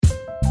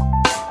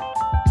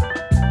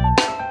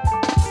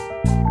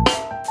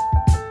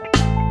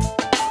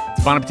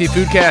Bon Appetit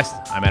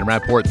Foodcast. I'm Adam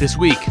Rappaport. This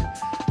week,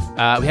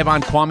 we have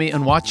on Kwame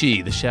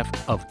Onwuachi, the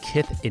chef of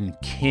Kith and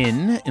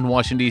Kin in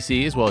Washington,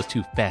 D.C., as well as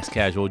two fast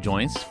casual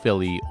joints,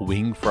 Philly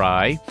Wing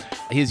Fry.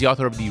 He is the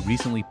author of the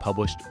recently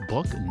published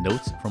book,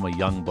 Notes from a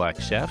Young Black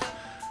Chef,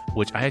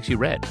 which I actually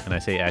read. And I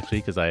say actually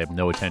because I have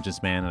no attention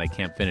span and I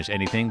can't finish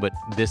anything. But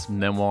this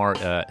memoir,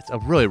 it's a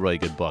really, really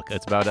good book.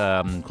 It's about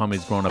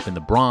Kwame's grown up in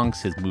the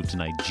Bronx, his move to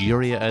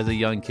Nigeria as a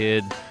young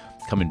kid,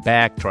 coming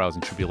back, trials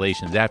and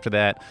tribulations after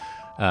that.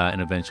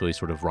 And eventually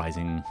sort of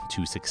rising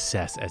to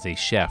success as a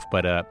chef.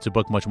 But it's a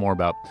book much more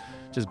about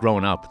just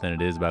growing up than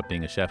it is about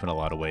being a chef in a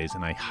lot of ways,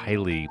 and I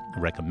highly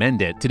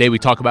recommend it. Today we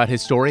talk about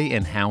his story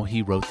and how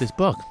he wrote this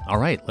book. All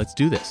right, let's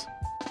do this.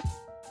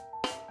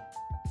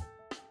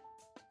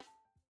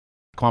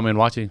 Kwame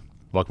Onwuachi,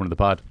 welcome to the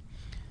pod.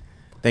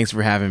 Thanks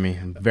for having me.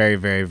 I'm very,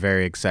 very,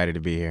 very excited to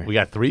be here. We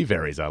got three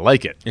verys. I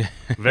like it.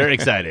 Very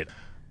excited.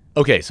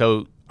 Okay,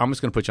 so I'm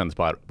just going to put you on the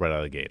spot right out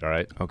of the gate, all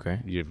right? Okay.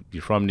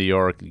 You're from New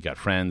York. You got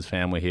friends,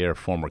 family here,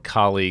 former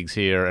colleagues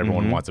here.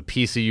 Everyone wants a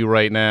piece of you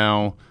right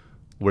now.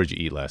 Where'd you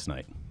eat last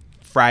night?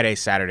 Friday,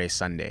 Saturday,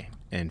 Sunday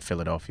in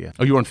Philadelphia.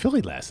 Oh, you were in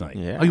Philly last night?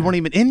 Yeah. Oh, you weren't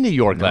even in New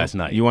York last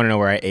night? You want to know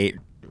where I ate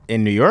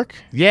in New York?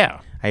 Yeah.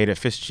 I ate at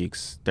Fish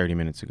Cheeks 30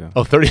 minutes ago.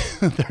 Oh, 30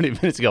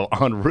 minutes ago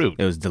en route.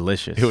 It was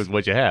delicious. It was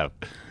what you have.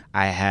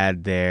 I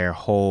had their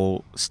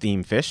whole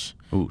steamed fish.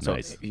 Ooh, so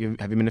nice. Have you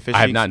been to Fish Cheeks?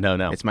 I have not,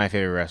 no. It's my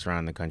favorite restaurant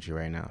in the country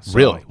right now. So,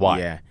 really? Why?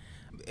 Yeah.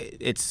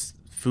 It's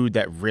food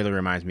that really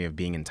reminds me of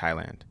being in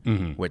Thailand,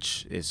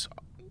 which is,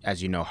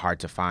 as you know, hard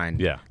to find.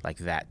 Yeah. Like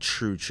that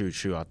true,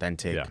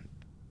 authentic. Yeah.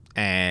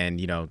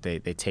 And, you know, they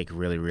take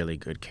really, really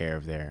good care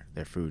of their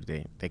food.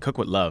 They cook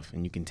with love,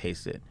 and you can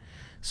taste it.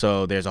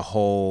 So there's a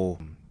whole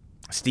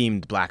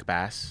steamed black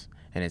bass,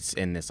 and it's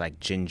in this,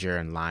 like, ginger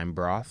and lime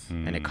broth.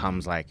 And it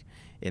comes, like,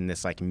 in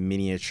this, like,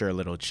 miniature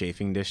little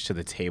chafing dish to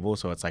the table.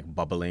 So it's, like,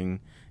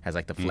 bubbling, has,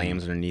 like, the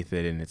flames underneath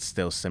it, and it's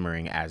still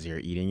simmering as you're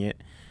eating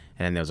it.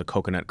 And then there was a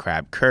coconut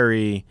crab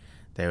curry.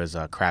 There was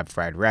a crab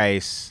fried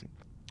rice,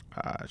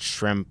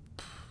 shrimp.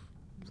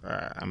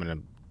 I'm going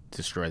to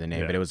destroy the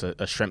name, but it was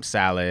a shrimp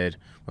salad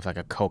with like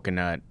a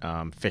coconut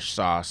fish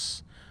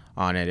sauce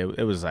on it.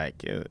 It was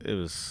like it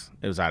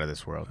was out of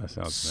this world. That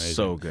sounds amazing.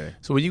 So good.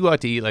 So when you go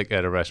out to eat like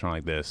at a restaurant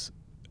like this,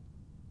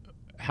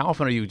 how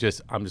often are you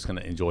I'm just going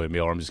to enjoy a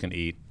meal or I'm just going to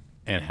eat?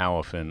 And how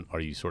often are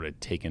you sort of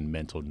taking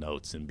mental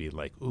notes and be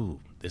like, ooh,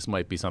 this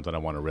might be something I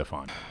want to riff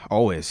on?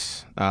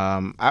 Always.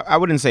 I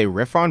wouldn't say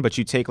riff on, but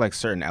you take like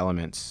certain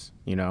elements,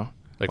 you know?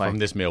 Like from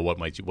this meal, what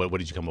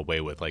did you come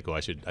away with? Like, oh, I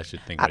should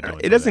think about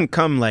doing it doesn't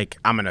come like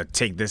I'm going to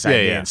take this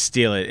idea and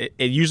steal it.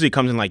 It usually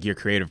comes in like your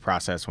creative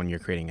process when you're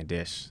creating a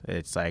dish.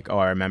 It's like, oh,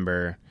 I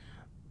remember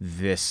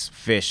this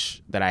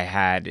fish that I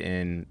had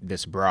in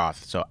this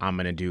broth, so I'm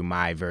going to do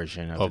my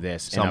version of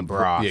this in a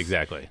broth. Yeah,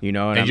 exactly. You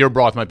know, and your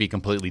broth might be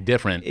completely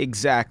different.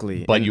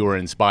 Exactly. But you were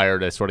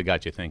inspired, that sort of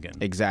got you thinking.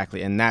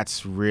 Exactly. And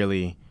that's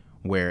really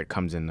where it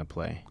comes into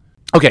play.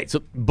 Okay,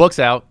 so book's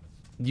out.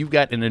 You've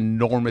got an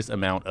enormous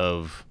amount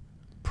of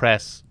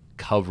press,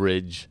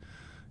 coverage,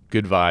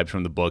 good vibes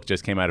from the book.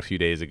 Just came out a few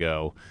days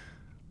ago.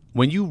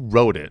 When you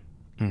wrote it,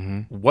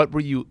 what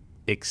were you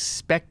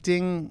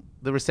expecting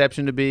the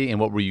reception to be, and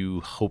what were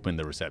you hoping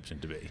the reception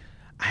to be?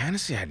 I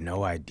honestly had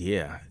no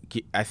idea.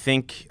 I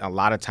think a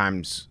lot of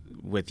times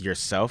with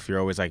yourself, you're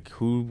always like,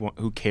 who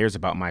cares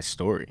about my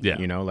story? Yeah.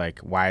 You know, like,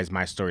 why is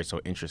my story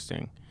so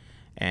interesting?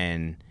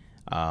 And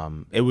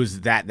it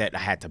was that I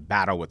had to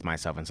battle with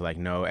myself and so like,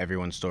 no,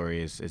 everyone's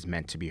story is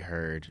meant to be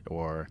heard,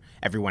 or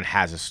everyone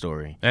has a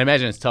story. And I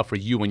imagine it's tough for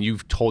you when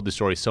you've told the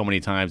story so many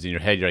times in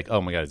your head. You're like,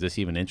 oh my God, is this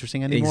even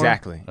interesting anymore?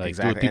 Exactly. Like,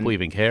 exactly. Do people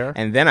even care?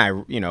 And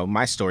then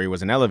my story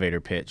was an elevator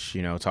pitch,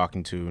 you know,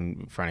 talking to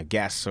in front of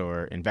guests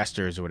or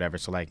investors or whatever.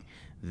 So like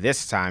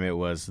this time it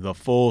was the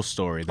full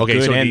story, the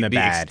good and the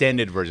bad. The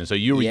extended version. So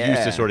you were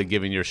used to sort of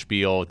giving your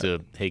spiel to,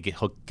 hey, get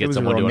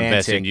someone to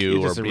invest in you.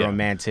 It was a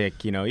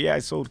romantic, you know, I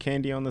sold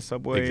candy on the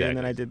subway and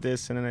then I did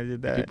this and then I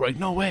did that. People are like,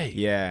 no way.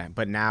 Yeah,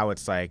 but now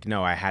it's like,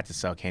 no, I had to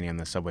sell candy on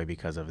the subway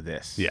because of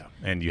this. Yeah,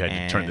 and you had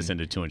to turn this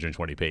into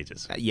 220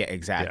 pages. Yeah,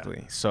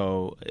 exactly. Yeah.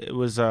 So it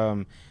was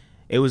a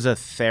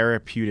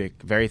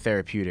very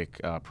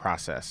therapeutic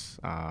process,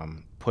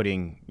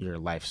 putting your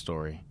life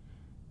story.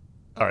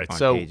 All right,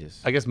 so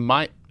pages. I guess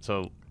all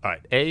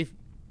right.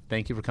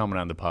 Thank you for coming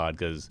on the pod,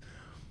 because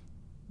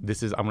I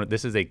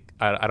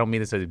don't mean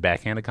this as a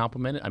backhanded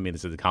compliment. I mean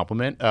this as a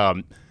compliment.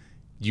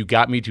 You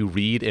got me to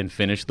read and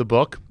finish the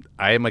book.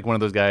 I am like one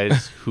of those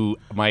guys who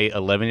my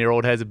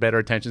 11-year-old has a better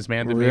attention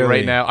span than me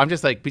right now. I'm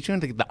just like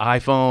between the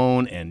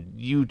iPhone and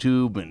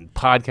YouTube and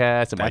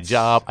podcasts and my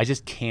job, I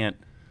just can't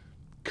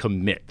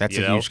commit. That's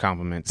a huge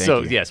compliment.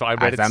 Thank you. Yeah, so I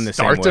read it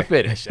start to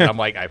finish, and I'm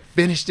like, I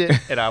finished it,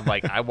 and I'm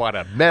like, I want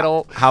a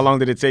medal. How long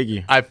did it take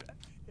you?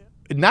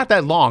 Not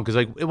that long, because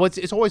like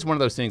it's always one of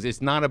those things.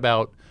 It's not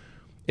about.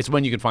 It's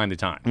when you can find the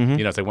time. You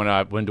know, it's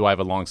like when do I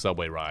have a long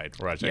subway ride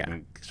where I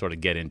can sort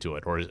of get into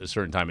it, or a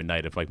certain time at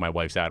night if like my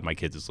wife's out and my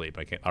kids asleep,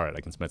 I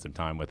can spend some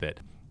time with it.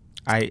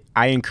 I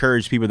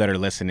encourage people that are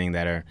listening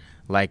that are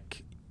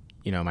like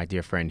my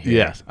dear friend here,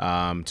 Yes.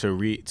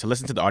 to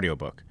listen to the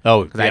audiobook.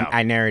 Oh, Because yeah.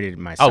 I narrated it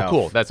myself. Oh,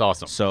 cool. That's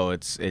awesome. So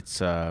it's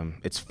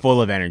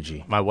full of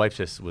energy. My wife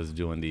just was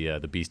doing the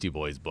Beastie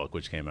Boys book,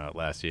 which came out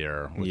last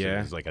year, which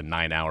Yeah. is like a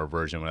 9-hour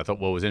version. And I thought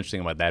what was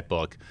interesting about that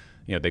book,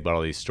 they got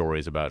all these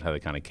stories about how they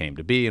kind of came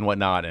to be and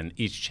whatnot, and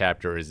each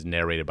chapter is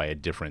narrated by a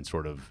different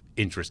sort of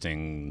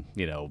interesting,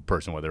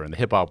 person, whether in the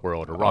hip hop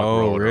world or rock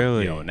world,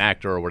 really? or an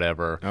actor or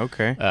whatever.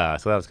 Okay.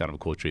 So that was kind of a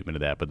cool treatment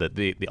of that. But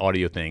the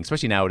audio thing,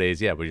 especially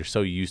nowadays, where you're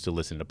so used to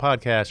listening to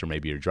podcasts or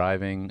maybe you're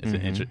driving,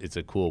 it's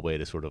a cool way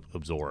to sort of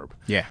absorb.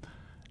 Yeah.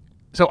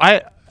 So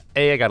I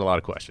got a lot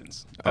of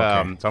questions. Okay. So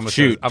I'm gonna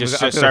Shoot, I'm just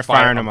gonna start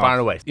firing them off. Firing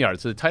away.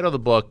 So the title of the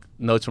book,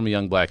 Notes from a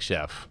Young Black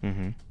Chef.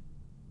 Mm-hmm.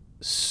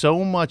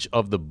 So much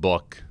of the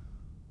book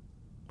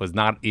was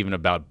not even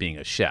about being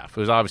a chef. It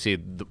was obviously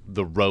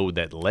the road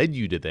that led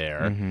you to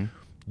there. Mm-hmm.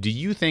 Do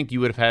you think you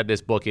would have had this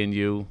book in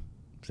you,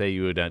 say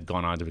you had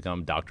gone on to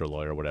become doctor,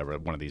 lawyer, or whatever,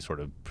 one of these sort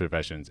of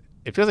professions?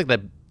 It feels like that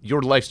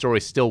your life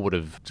story still would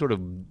have sort of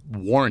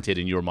warranted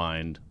in your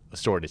mind a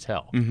story to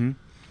tell. Mm-hmm.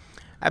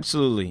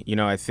 Absolutely.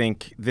 I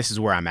think this is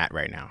where I'm at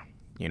right now,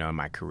 in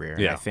my career.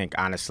 Yeah. And I think,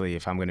 honestly,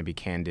 if I'm going to be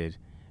candid,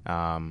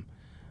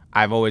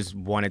 I've always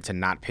wanted to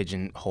not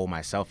pigeonhole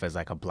myself as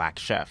like a black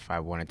chef. I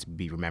wanted to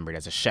be remembered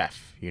as a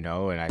chef,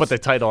 But the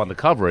title on the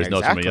cover is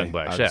Notes from a Young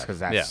Black Chef. Because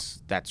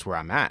that's where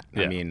I'm at.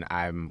 Yeah. I mean,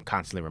 I'm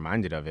constantly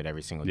reminded of it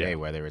every single day, Yeah.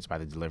 whether it's by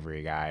the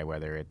delivery guy,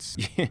 whether it's...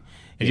 And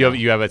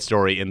you have that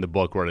story in the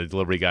book where the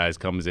delivery guy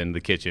comes in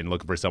the kitchen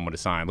looking for someone to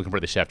sign, looking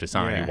for the chef to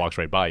sign. Yeah. He walks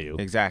right by you.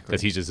 Exactly.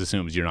 Because he just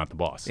assumes you're not the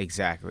boss.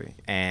 Exactly.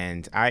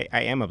 And I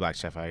am a black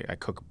chef. I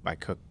cook,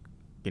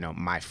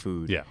 my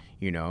food, Yeah.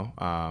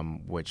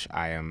 which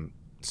I am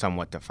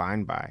somewhat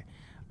defined by.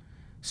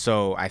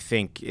 So I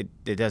think it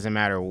doesn't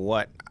matter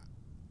what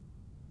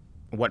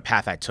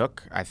path I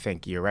took. I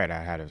think you're right.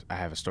 I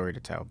have a story to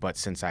tell. But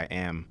since I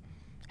am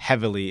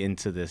heavily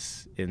into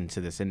this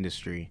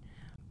industry,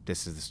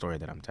 this is the story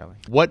that I'm telling.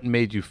 What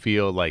made you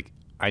feel like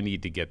I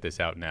need to get this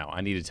out now?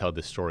 I need to tell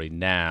this story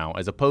now,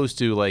 as opposed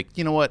to like,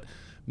 you know what?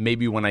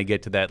 Maybe when I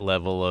get to that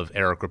level of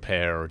Eric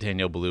Ripert or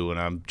Daniel Blue and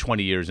I'm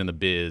 20 years in the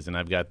biz and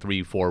I've got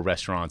 3-4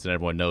 restaurants and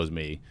everyone knows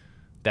me,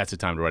 that's the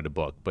time to write a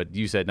book. But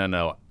you said,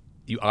 no,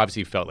 you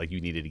obviously felt like you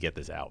needed to get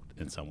this out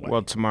in some way.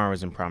 Well, tomorrow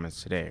isn't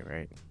promised today,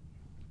 right?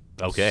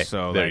 Okay,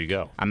 so there you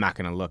go. I'm not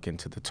going to look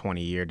into the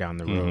 20 year down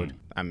the road.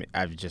 I mean,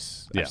 I've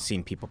Yeah.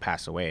 seen people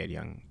pass away at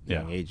young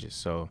Yeah. ages.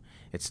 So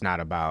it's not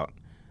about,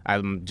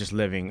 I'm just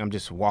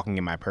walking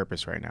in my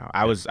purpose right now.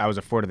 I was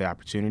afforded the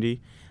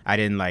opportunity. I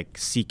didn't like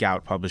seek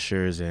out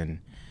publishers, and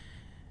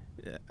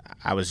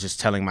I was just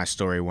telling my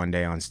story one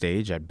day on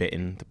stage at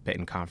the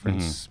Bitten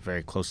conference,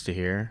 very close to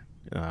here.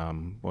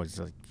 Was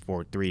it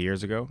like 3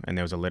 years ago, and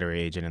there was a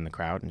literary agent in the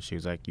crowd, and she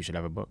was like, "You should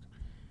have a book,"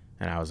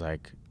 and I was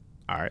like,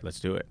 "All right, let's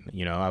do it."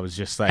 I was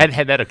just like,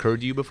 Had that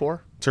occurred to you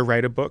before? to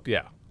write a book.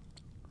 Yeah.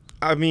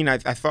 I mean, I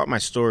thought my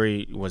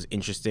story was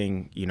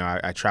interesting.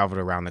 I traveled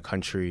around the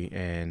country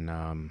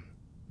and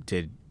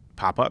did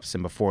pop-ups,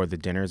 and before the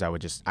dinners,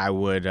 I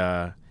would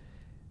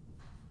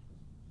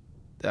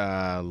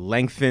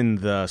lengthen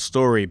the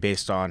story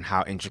based on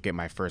how intricate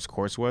my first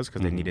course was,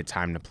 because they needed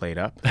time to play it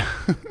up.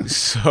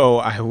 So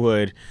I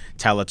would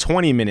tell a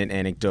 20-minute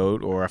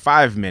anecdote or a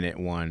 5-minute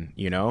one,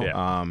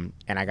 Yeah.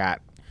 and I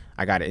got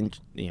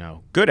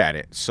good at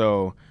it.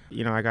 So,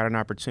 I got an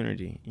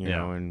opportunity,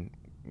 Yeah. and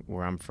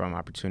where I'm from,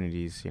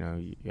 opportunities,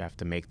 you have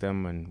to make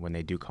them, and when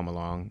they do come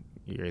along,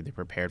 you're either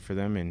prepared for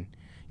them and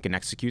you can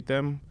execute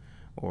them,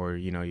 or,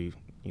 you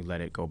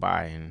let it go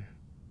by. And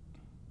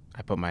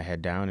I put my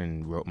head down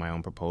and wrote my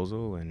own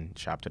proposal and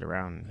shopped it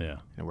around. Yeah.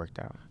 And it worked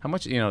out. How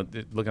much, looking at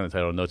the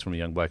title, Notes from a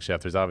Young Black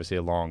Chef, there's obviously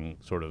a long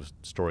sort of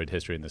storied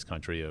history in this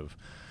country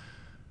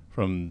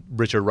from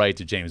Richard Wright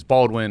to James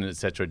Baldwin, et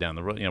cetera, down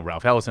the road,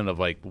 Ralph Ellison, of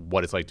like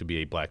what it's like to be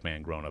a black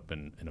man growing up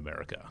in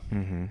America.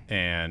 Mm-hmm.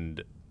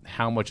 And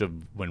how much of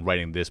when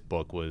writing this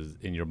book was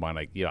in your mind,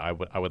 like, I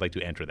would like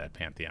to enter that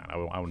pantheon.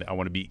 I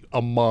want to be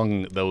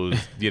among those,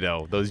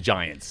 those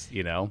giants,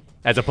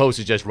 as opposed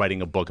to just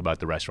writing a book about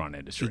the restaurant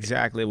industry.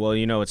 Exactly. Well,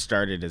 it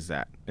started as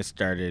that. It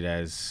started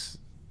as,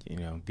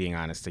 being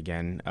honest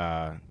again,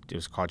 it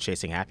was called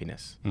Chasing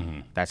Happiness.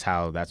 Mm-hmm.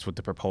 That's what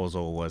the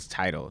proposal was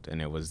titled.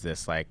 And it was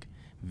this like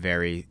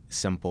very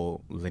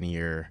simple,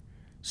 linear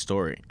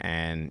story.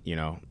 And,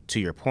 to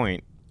your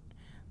point,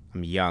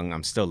 I'm young.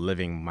 I'm still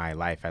living my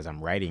life as I'm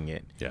writing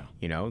it. Yeah.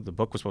 The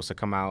book was supposed to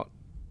come out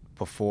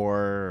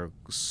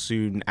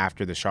soon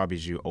after the Shaw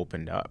Bijou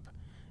opened up,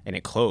 and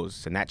it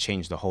closed, and that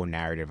changed the whole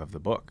narrative of the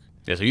book.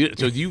 Yeah. So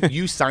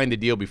you signed the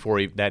deal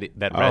before that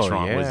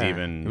restaurant was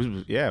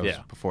even. It was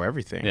before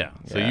everything. Yeah.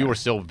 So you were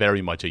still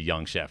very much a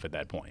young chef at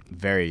that point.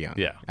 very young.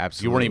 Yeah.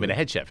 Absolutely. You weren't even a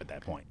head chef at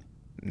that point.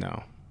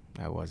 No,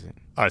 I wasn't.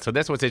 All right, so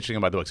that's what's interesting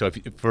about the book. So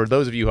for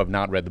those of you who have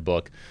not read the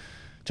book,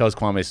 tells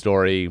Kwame's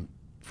story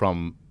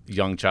from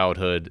young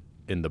childhood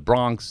in the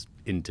Bronx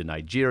into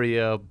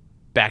Nigeria,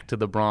 back to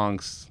the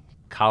Bronx,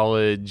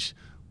 college,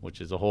 which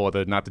is a whole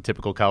other, not the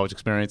typical college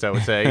experience, I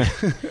would say.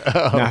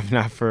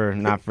 Not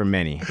for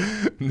many.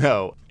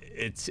 No,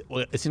 it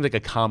seems like a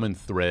common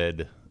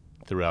thread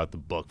throughout the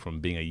book, from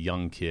being a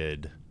young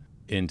kid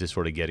into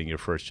sort of getting your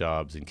first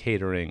jobs in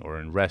catering or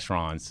in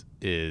restaurants,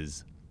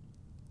 is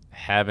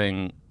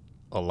having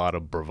a lot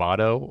of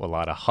bravado, a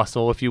lot of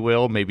hustle, if you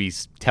will, maybe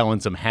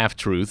telling some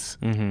half-truths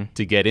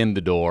to get in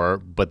the door,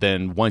 but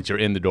then once you're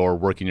in the door,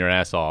 working your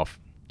ass off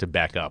to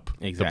back up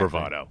the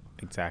bravado.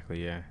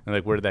 Exactly, yeah. And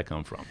like, where did that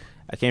come from?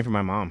 I came from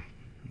my mom,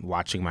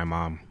 watching my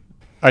mom.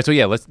 All right, so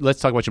yeah, let's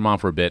talk about your mom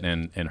for a bit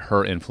and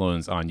her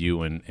influence on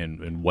you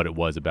and what it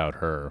was about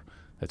her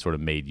that sort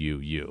of made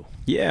you.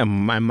 Yeah,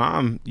 my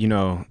mom,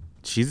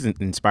 she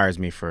inspires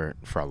me for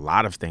a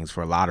lot of things,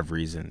 for a lot of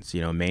reasons.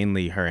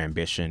 Mainly her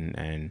ambition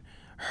and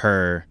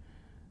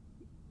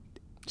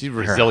she's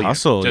resilient. Her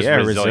hustle. Just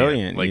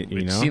resilient. Like,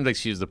 it seems like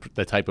she's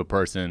the type of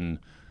person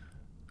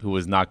who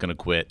was not going to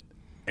quit.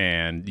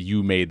 And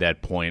you made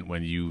that point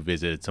when you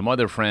visited some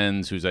other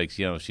friends who's like,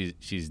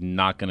 she's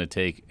not going to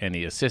take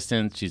any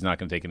assistance. She's not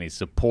going to take any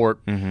support,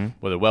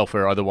 whether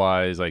welfare or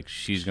otherwise. Like,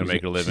 she's going to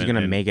make her living. She's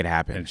going to make it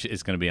happen. And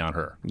it's going to be on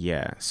her.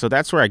 Yeah. So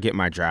that's where I get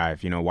my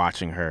drive,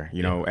 watching her.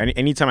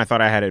 Anytime I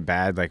thought I had it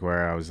bad, like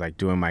where I was like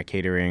doing my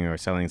catering or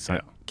selling some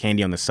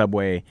candy on the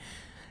subway,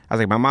 I was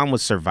like, my mom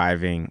was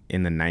surviving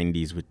in the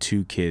 90s with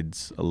 2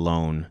 kids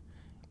alone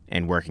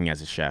and working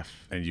as a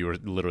chef. And you were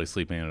literally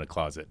sleeping in a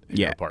closet in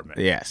your apartment.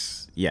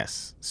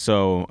 Yes.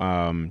 So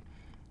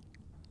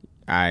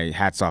I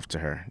hats off to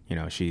her.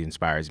 She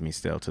inspires me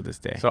still to this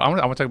day. So I want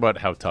to talk about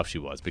how tough she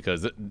was,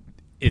 because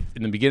in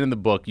the beginning of the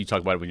book, you talk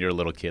about it when you're a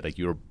little kid, like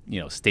you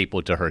were,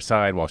 stapled to her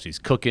side while she's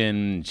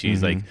cooking.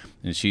 She's like,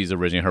 and she's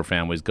originally, her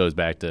family goes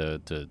back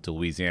to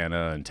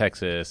Louisiana and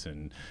Texas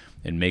and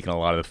making a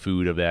lot of the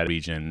food of that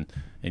region.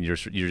 And you're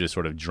just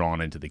sort of drawn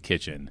into the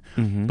kitchen.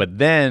 But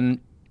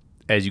then,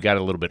 as you got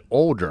a little bit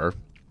older,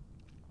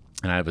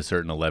 and I have a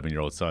certain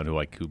 11-year-old son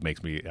who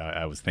makes me,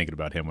 I was thinking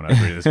about him when I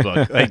was reading this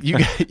book. Like you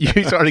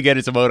started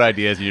getting some own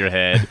ideas in your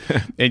head,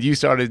 and you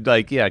started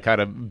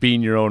kind of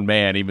being your own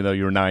man, even though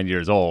you were 9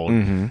 years old.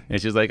 And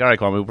she's like, all right,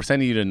 Kwame, we're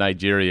sending you to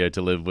Nigeria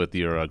to live with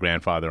your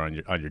grandfather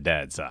on your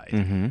dad's side.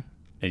 And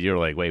you're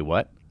like, wait,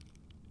 what?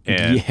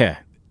 And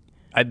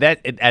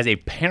as a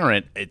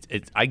parent,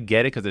 I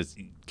get it, because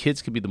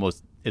kids can be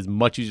as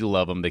much as you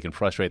love them, they can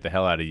frustrate the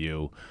hell out of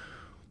you.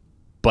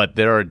 But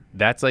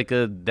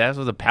that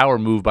was a power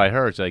move by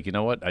her. It's like, you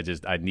know what?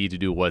 I need to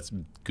do what's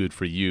good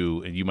for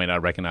you, and you might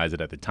not recognize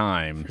it at the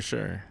time. For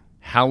sure.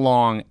 How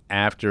long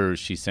after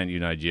she sent you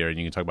to Nigeria, and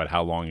you can talk about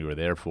how long you were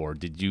there for,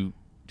 did you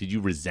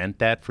resent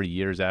that for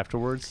years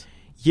afterwards?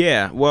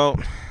 Yeah. Well,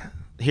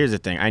 here's the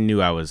thing. I knew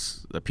I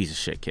was a piece of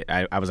shit kid.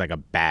 I was like a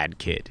bad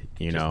kid,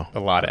 A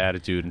lot of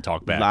attitude and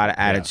talk back. A lot of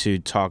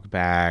attitude, talk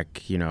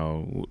back,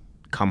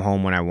 come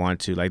home when I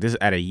want to. Like, this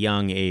at a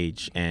young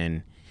age,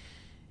 and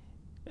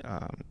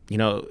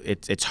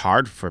it's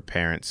hard for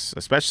parents,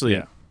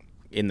 especially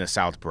in the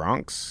South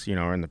Bronx,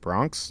 or in the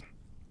Bronx.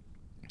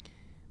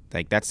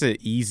 Like, that's an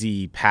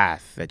easy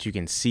path that you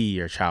can see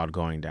your child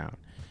going down.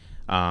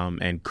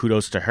 And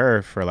kudos to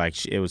her for,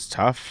 it was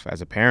tough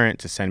as a parent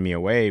to send me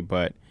away,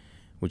 but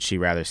would she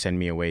rather send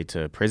me away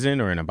to prison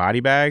or in a body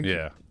bag?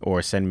 Yeah.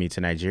 Or send me to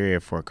Nigeria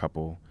for a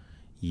couple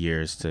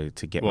years to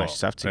get my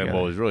stuff together?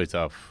 Well, it was really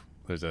tough.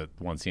 There's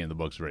one scene in the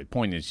book that's very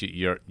poignant.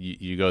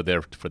 You go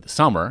there for the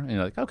summer, and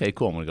you're like, okay,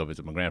 cool, I'm going to go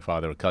visit my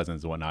grandfather or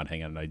cousins and whatnot,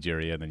 hang out in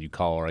Nigeria. And then you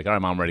call her, like, all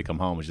right, Mom, I'm ready to come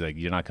home. And she's like,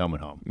 you're not coming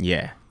home.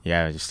 Yeah,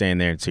 just staying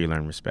there until you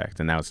learn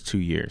respect. And that was 2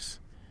 years.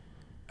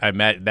 I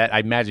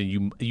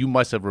imagine you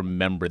must have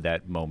remembered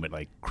that moment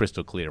like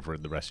crystal clear for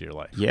the rest of your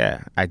life.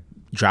 Yeah, I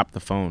dropped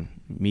the phone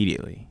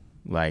immediately.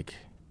 Like,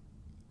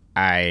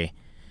 I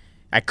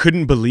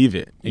couldn't believe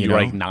it. You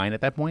were like 9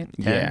 at that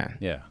point? 10?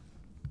 Yeah.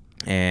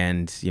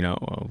 And,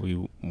 we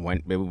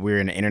were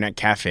in an internet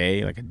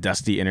cafe, like a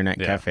dusty internet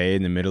cafe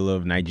in the middle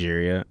of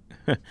Nigeria.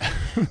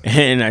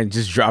 And I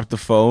just dropped the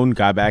phone,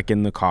 got back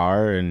in the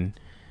car, and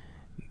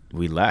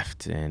we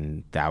left.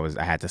 And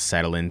I had to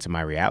settle into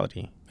my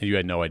reality. And you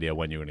had no idea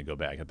when you were going to go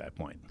back at that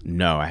point?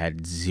 No, I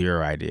had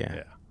zero idea.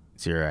 Yeah.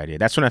 Zero idea.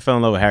 That's when I fell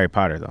in love with Harry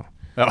Potter, though.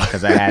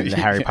 Because I had the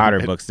Harry Potter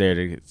books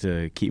there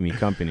to keep me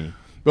company.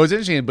 Well, it's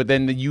interesting, but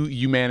then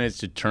you managed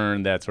to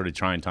turn that sort of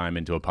trying time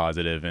into a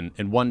positive. And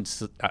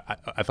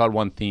I thought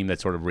one theme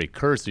that sort of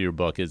recurs to your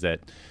book is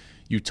that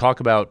you talk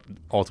about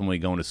ultimately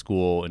going to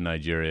school in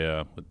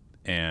Nigeria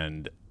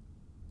and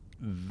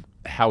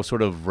how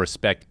sort of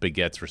respect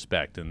begets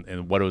respect,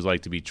 and what it was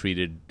like to be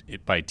treated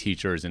by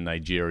teachers in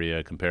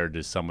Nigeria compared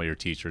to some of your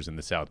teachers in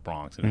the South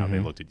Bronx, and how they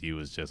looked at you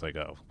as just like,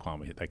 oh,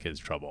 Kwame, that kid's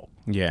trouble.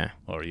 Yeah.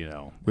 Or,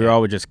 we were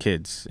all just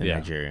kids in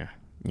Nigeria.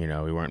 We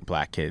weren't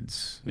black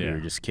kids. We were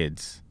just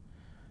kids.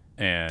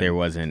 And there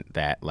wasn't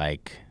that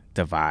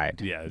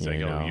divide. Yeah, it's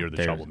like, oh, you're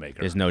the troublemaker.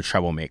 There's no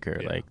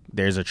troublemaker. Yeah.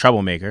 There's a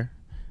troublemaker.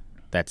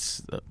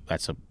 That's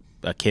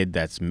a kid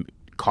that's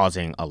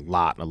causing a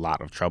lot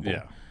of trouble.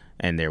 Yeah.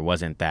 And there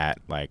wasn't that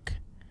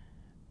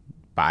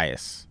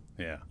bias.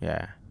 Yeah.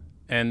 Yeah.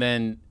 And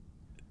then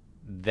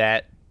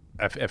that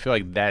I feel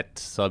like that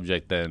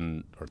subject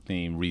then or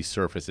theme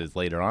resurfaces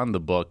later on in the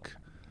book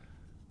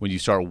when you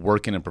start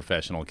working in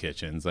professional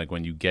kitchens, like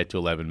when you get to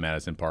 11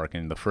 Madison Park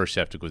and the first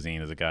chef de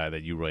cuisine is a guy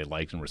that you really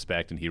liked and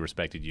respect, and he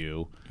respected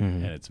you,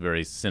 and it's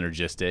very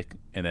synergistic,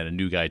 and then a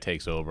new guy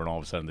takes over, and all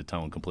of a sudden the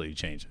tone completely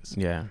changes.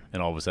 Yeah.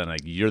 And all of a sudden,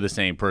 like, you're the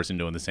same person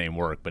doing the same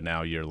work, but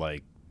now you're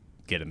like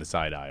getting the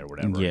side eye or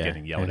whatever, or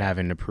getting yelled and at.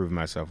 having to prove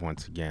myself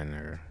once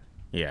again,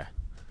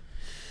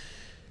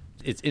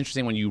 It's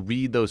interesting when you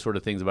read those sort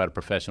of things about a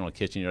professional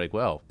kitchen. You're like,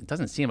 well, it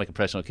doesn't seem like a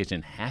professional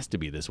kitchen has to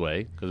be this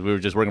way, because we were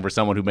just working for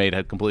someone who made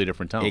a completely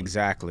different tone.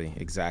 Exactly.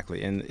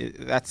 And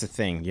that's the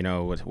thing, you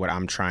know, what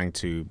I'm trying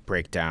to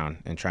break down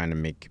and trying to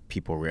make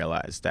people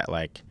realize that,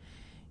 like,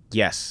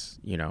 yes,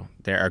 you know,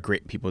 there are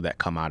great people that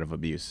come out of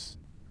abuse.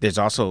 There's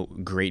also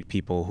great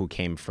people who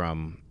came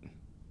from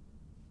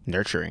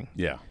nurturing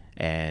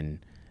and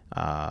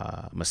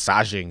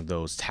massaging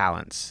those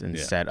talents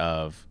instead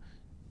of,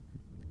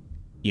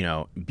 you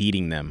know,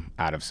 beating them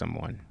out of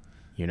someone,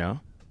 you know?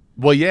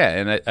 Well, yeah,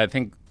 and I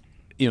think,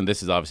 you know, this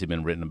has obviously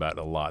been written about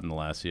a lot in the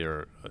last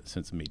year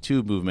since the Me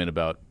Too movement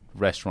about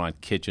restaurant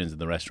kitchens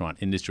and the restaurant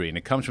industry. And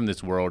it comes from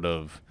this world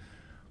of,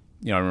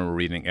 you know, I remember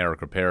reading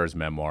Eric Ripert's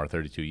memoir,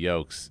 32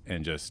 Yolks,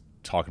 and just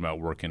talking about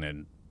working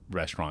in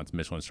restaurants,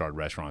 Michelin-starred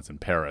restaurants in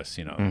Paris,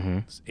 you know,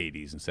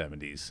 80s and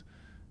 70s,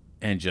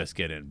 and just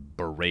getting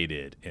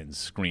berated and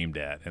screamed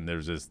at. And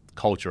there's this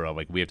culture of,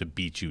 like, we have to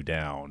beat you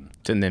down.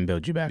 And then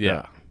build you back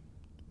up.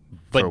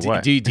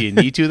 But do you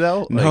need to,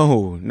 though?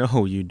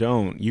 No, you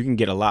don't. You can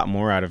get a lot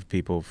more out of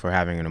people for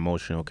having an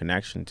emotional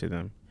connection to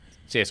them.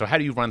 So how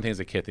do you run things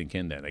at Kith and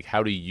Kin then? Like,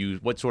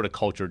 what sort of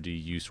culture do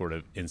you sort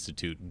of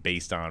institute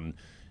based on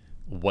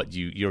what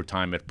your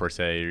time at Per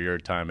Se or your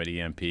time at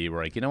EMP?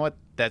 We're like, you know what?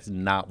 That's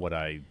not what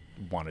I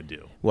want to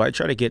do. Well, I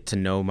try to get to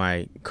know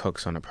my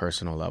cooks on a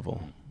personal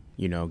level.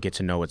 You know, get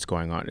to know what's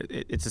going on.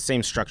 It's the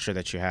same structure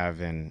that you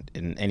have in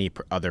any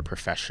other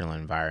professional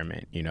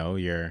environment. You know,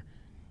 your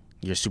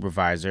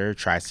supervisor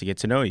tries to get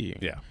to know you.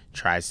 Yeah.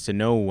 Tries to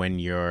know when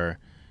your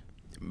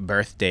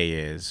birthday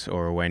is,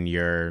 or when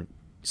your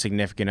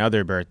significant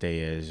other birthday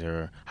is,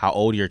 or how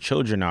old your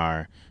children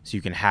are, so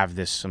you can have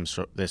this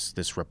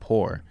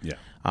rapport.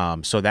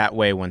 Yeah. So that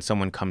way, when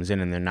someone comes in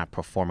and they're not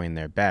performing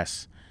their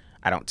best,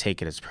 I don't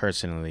take it as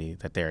personally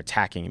that they're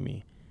attacking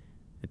me.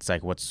 It's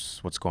like,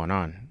 what's going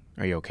on?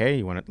 Are you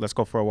okay? Let's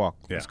go for a walk.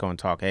 Yeah. Let's go and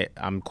talk. Hey,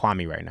 I'm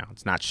Kwame right now.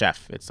 It's not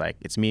Chef. It's like,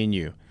 it's me and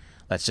you.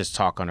 Let's just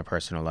talk on a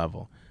personal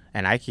level.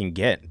 And I can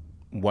get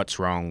what's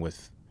wrong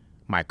with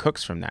my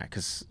cooks from that,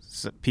 because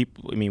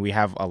people, I mean, we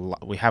have a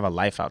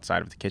life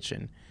outside of the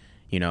kitchen,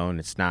 you know, and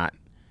it's not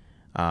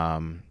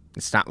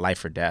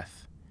life or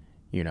death,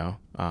 you know.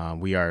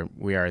 We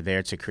are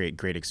there to create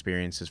great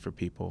experiences for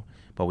people,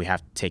 but we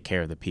have to take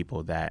care of the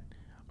people that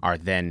are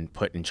then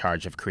put in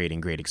charge of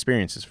creating great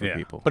experiences for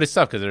people. But it's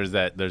tough because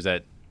there's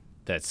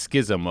that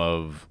schism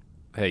of,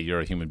 hey,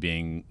 you're a human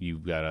being,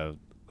 you've got a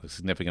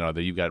significant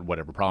other, you've got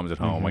whatever problems at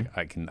home,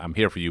 like I'm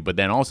here for you. But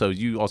then also,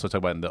 you also talk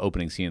about in the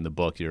opening scene in the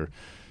book, you're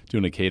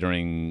doing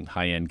a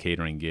high-end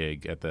catering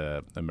gig at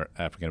the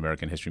African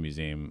American History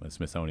Museum at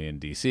Smithsonian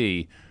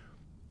DC,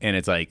 and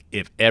it's like,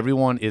 if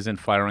everyone isn't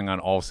firing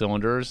on all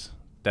cylinders,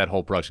 that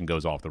whole production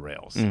goes off the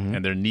rails.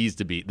 And there needs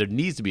to be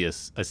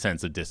a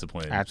sense of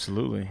discipline.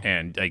 Absolutely.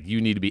 And like,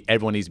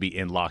 everyone needs to be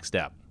in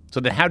lockstep. So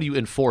then how do you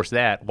enforce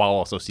that while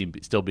also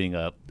still being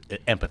an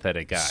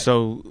empathetic guy?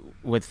 So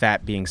with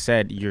that being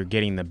said, you're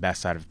getting the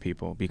best out of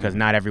people, because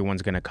not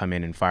everyone's going to come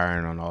in and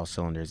fire on all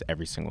cylinders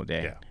every single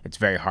day. Yeah. It's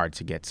very hard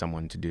to get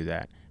someone to do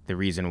that. The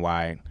reason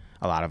why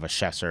a lot of us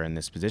chefs are in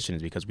this position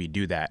is because we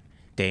do that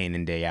day in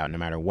and day out. No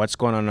matter what's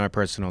going on in our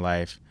personal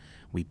life,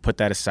 we put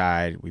that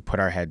aside, we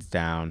put our heads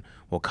down,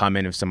 we'll come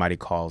in if somebody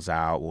calls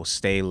out, we'll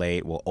stay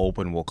late, we'll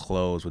open, we'll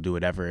close, we'll do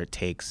whatever it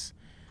takes.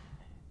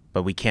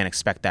 But we can't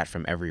expect that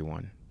from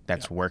everyone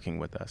that's working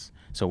with us.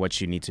 So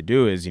what you need to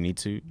do is you need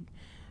to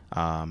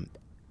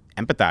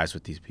empathize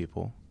with these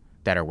people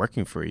that are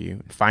working for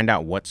you, find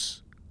out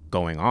what's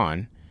going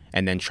on,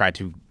 and then try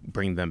to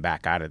bring them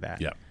back out of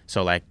that. Yeah.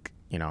 So like,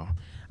 you know,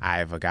 I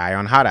have a guy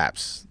on hot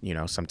apps. You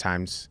know,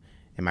 sometimes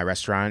in my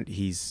restaurant,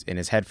 he's in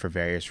his head for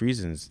various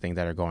reasons, things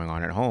that are going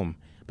on at home.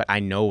 But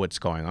I know what's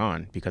going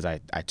on because I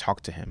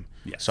talk to him.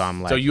 Yes. So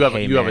I'm like, so you have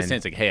hey, a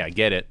sense like, hey, I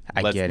get it.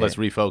 Let's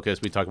refocus.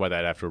 We talk about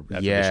that after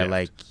the shift.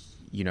 like,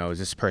 you know, is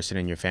this person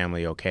in your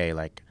family okay?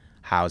 Like,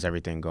 how's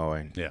everything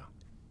going? Yeah.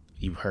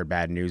 You heard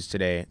bad news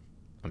today.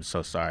 I'm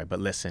so sorry, but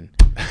listen,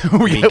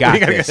 we got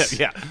this.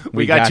 Yeah,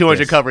 we got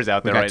 200 covers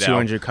out there right now.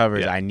 200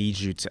 covers. Yeah. I need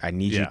you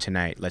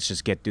tonight. Let's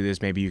just get through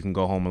this. Maybe you can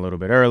go home a little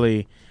bit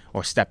early,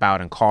 or step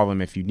out and call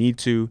them if you need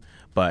to.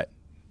 But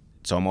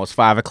it's almost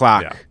 5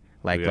 o'clock. Yeah.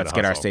 Like, let's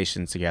get our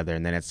stations together.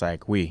 And then it's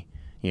like,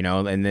 you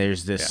know, and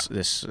there's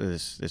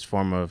this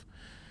form of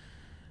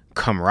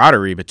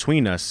camaraderie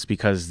between us,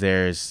 because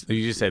there's.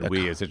 You just said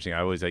we. It's interesting. I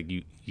always like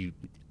you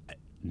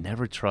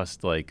never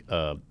trust like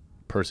a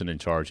person in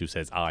charge who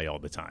says I all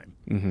the time.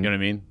 Mm-hmm. You know what I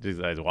mean? He's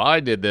like, well, I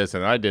did this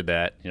and I did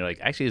that. And you're like,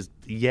 actually,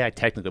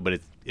 technically, but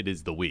it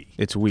is the we.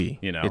 It's we.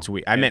 You know? It's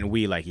we. I meant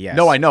we like yes.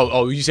 No, I know.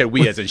 Oh, you said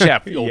we as in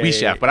chef. Oh, Yeah, we yeah,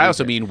 chef. But I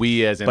also mean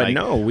we as in But like.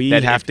 no, we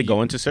that have if to you-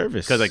 go into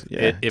service. Because like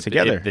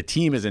together. if the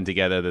team isn't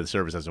together, the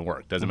service doesn't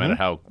work. Doesn't matter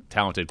how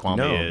talented Kwame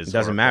no, is. it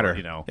doesn't or, matter.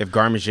 you know. If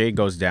Garmager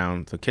goes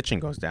down, the kitchen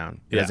goes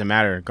down. It Yeah. doesn't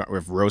matter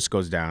if roast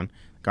goes down.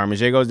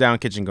 Garmager goes down,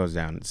 kitchen goes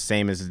down.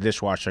 Same as the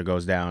dishwasher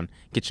goes down,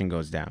 kitchen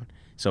goes down.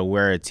 So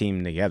we're a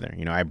team together.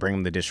 You know, I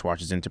bring the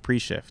dishwashers into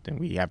pre-shift, and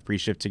we have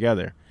pre-shift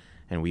together,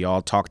 and we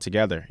all talk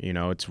together. You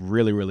know, it's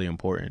really, really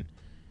important.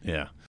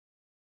 Yeah.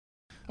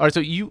 All right.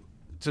 So you're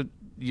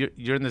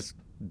in this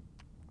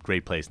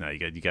great place now.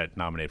 You got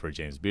nominated for a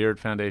James Beard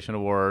Foundation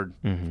Award.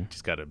 Mm-hmm.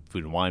 Just got a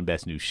Food and Wine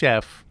Best New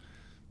Chef.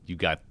 You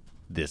got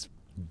this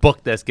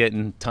book that's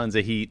getting tons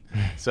of heat.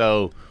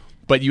 So,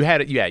 but you had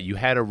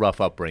a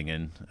rough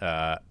upbringing.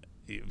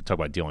 You talk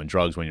about dealing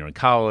drugs when you're in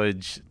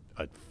college,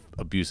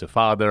 abusive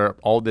father,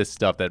 all this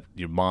stuff that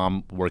your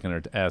mom working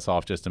her ass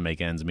off just to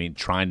make ends meet,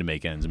 trying to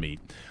make ends meet.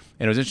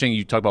 And it was interesting.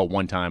 You talked about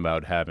one time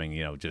about having,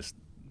 just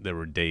there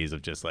were days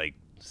of just like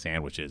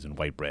sandwiches and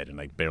white bread and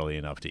like barely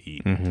enough to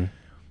eat. Mm-hmm.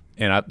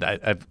 And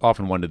I've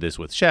often wondered this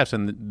with chefs.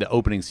 And the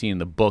opening scene in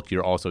the book,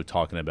 you're also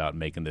talking about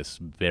making this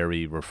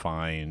very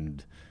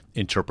refined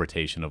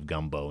interpretation of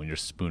gumbo, and you're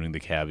spooning the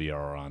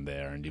caviar on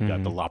there, and you've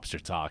got the lobster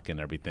talk and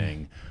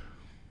everything.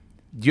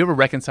 Do you ever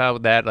reconcile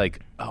with that? Like,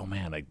 oh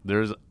man, like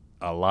there's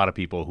a lot of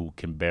people who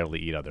can barely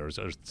eat others.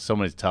 There's so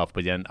much tough,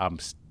 but then I'm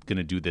going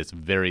to do this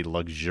very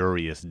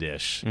luxurious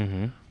dish.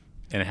 Mm-hmm.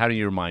 And how in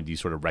your mind do you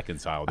sort of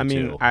reconcile the I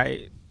mean,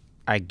 two?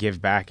 I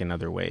give back in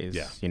other ways.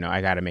 Yeah. You know,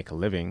 I got to make a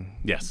living.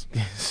 Yes.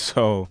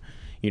 So,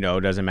 it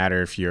doesn't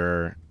matter if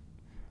you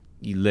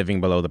living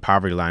below the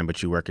poverty line,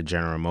 but you work at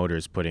General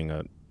Motors putting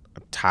a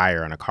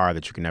tire on a car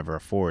that you can never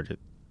afford.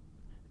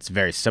 It's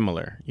very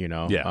similar,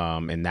 Yeah.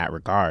 In that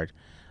regard.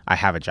 I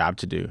have a job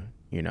to do,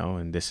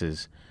 and this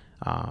is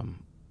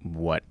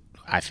what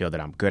I feel that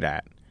I'm good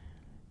at.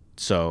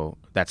 So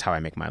that's how I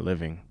make my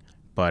living.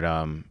 But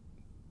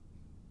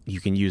you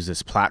can use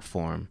this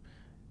platform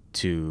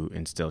to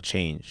instill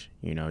change.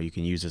 You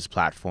can use this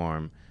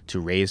platform to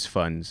raise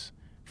funds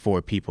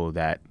for people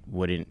that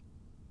wouldn't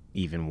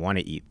even want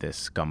to eat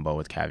this gumbo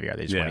with caviar.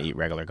 They just want to eat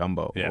regular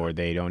gumbo, or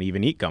they don't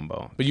even eat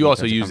gumbo. But you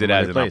also because use come it from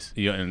as another place.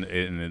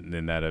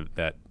 in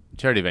that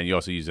charity event. You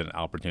also use an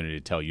opportunity to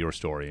tell your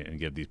story and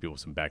give these people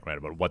some background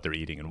about what they're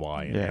eating and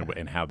why,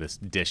 and how this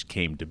dish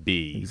came to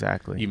be.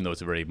 Exactly. Even though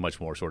it's a very much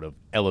more sort of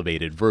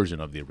elevated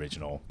version of the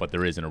original, but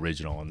there is an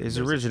original. And There's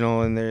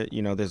original, and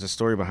there's a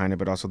story behind it.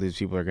 But also, these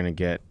people are going to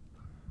get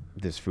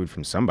this food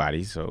from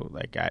somebody. So,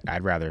 like,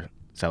 I'd rather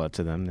sell it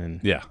to them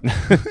than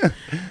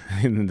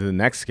than the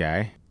next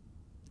guy.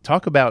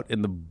 Talk about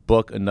in the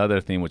book another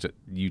thing which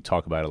you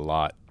talk about a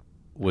lot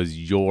was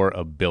your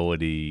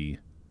ability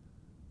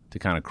to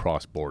kind of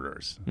cross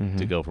borders,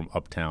 to go from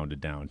uptown to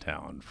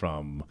downtown,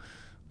 from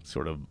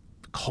sort of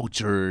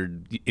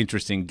cultured,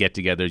 interesting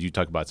get-togethers. You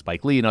talk about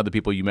Spike Lee and other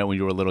people you met when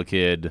you were a little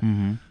kid,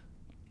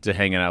 to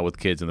hanging out with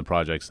kids in the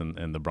projects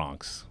in the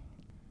Bronx.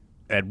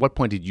 At what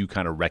point did you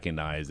kind of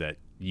recognize that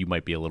you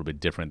might be a little bit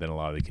different than a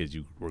lot of the kids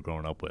you were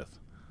growing up with?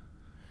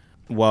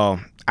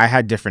 Well, I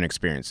had different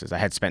experiences. I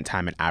had spent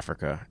time in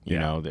Africa.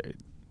 The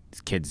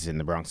kids in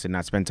the Bronx did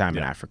not spend time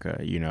in Africa.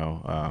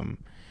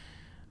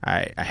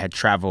 I had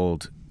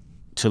traveled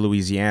to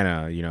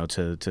Louisiana,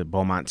 to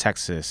Beaumont,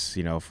 Texas,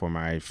 for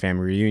my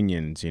family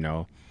reunions.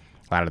 A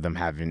lot of them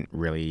haven't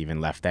really even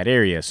left that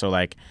area. So,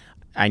 like,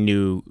 I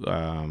knew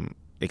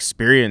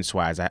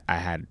experience-wise, I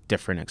had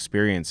different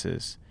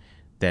experiences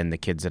than the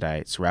kids that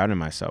I surrounded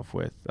myself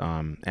with.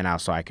 And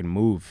also I can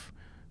move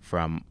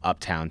from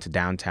uptown to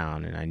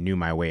downtown, and I knew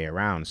my way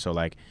around. So,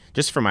 like,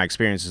 just from my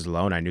experiences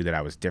alone, I knew that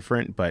I was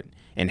different, but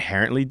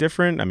inherently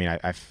different. I mean,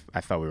 I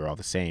thought we were all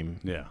the same.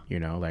 Yeah.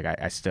 Like,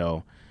 I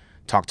still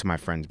talk to my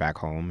friends back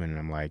home, and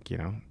I'm like,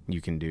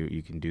 you can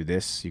do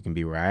this, you can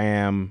be where I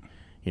am.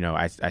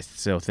 I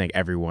still think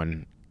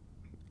everyone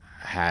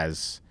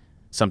has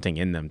something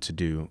in them to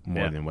do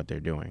more than what they're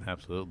doing.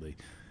 Absolutely.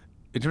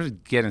 In terms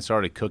of getting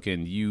started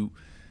cooking, you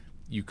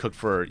cooked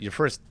for your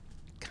first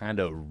kind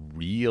of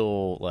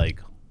real, like,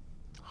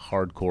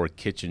 hardcore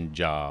kitchen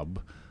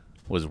job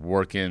was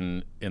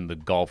working in the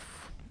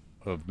Gulf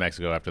of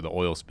Mexico after the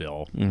oil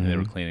spill, and they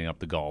were cleaning up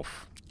the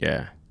Gulf.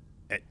 Yeah.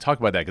 Talk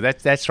about that,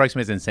 because that strikes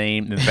me as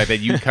insane. The fact that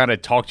you kind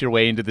of talked your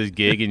way into this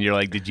gig, and you're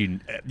like, you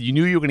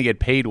knew you were going to get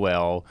paid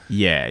well.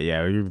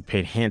 Yeah, we were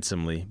paid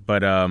handsomely,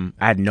 but I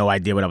had no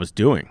idea what I was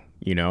doing,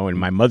 and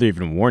my mother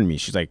even warned me.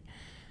 She's like,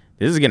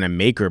 this is going to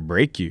make or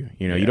break you.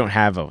 You don't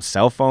have a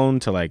cell phone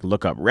to, like,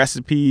 look up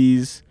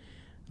recipes.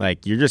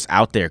 Like, you're just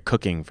out there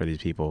cooking for these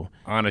people.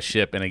 On a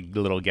ship in a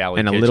little galley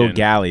In a kitchen. little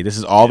galley. This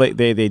is all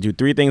they do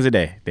 3 things a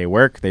day. They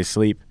work, they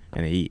sleep,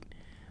 and they eat.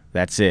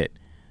 That's it.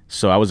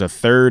 So I was a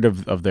third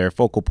of their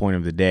focal point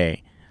of the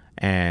day.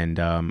 And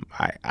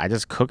I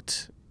just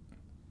cooked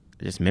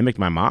just mimicked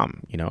my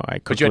mom. You know, I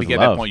cooked But you had to with get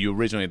love. that point. You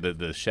originally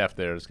the chef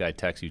there, this guy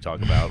Tex you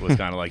talk about, was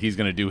kind of like he's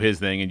going to do his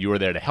thing, and you were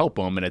there to help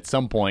him. And at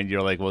some point,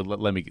 you're like, well,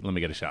 let me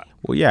get a shot.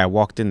 Well, yeah, I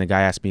walked in. The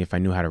guy asked me if I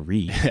knew how to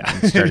read.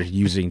 And started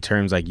using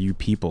terms like "you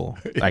people."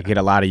 I get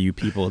a lot of you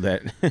people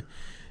that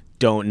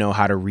don't know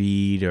how to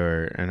read,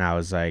 and I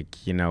was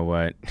like, you know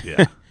what?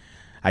 Yeah.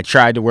 I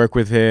tried to work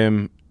with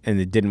him, and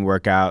it didn't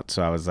work out.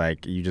 So I was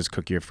like, you just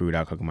cook your food,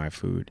 I'll cook my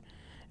food.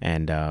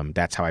 And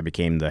that's how I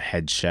became the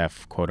head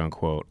chef, quote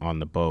unquote, on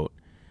the boat.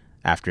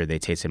 After they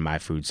tasted my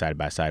food side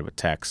by side with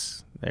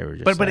Tex, they were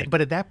just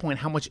But at that point,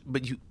 how much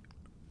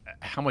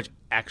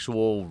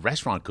actual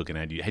restaurant cooking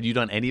had you? Had you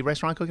done any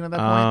restaurant cooking at that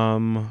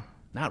point?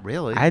 Not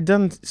really. I had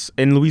done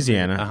in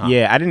Louisiana. Uh-huh.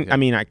 Yeah, I didn't. Yeah. I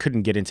mean, I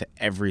couldn't get into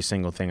every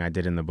single thing I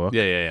did in the book.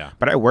 Yeah.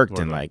 But I worked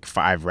in like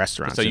 5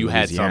 restaurants. So you in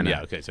had some. Louisiana.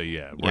 Yeah. Okay. So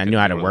yeah. Yeah, I knew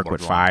how to work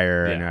with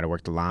fire. I knew how to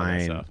work the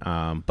line.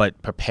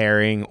 But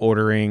preparing,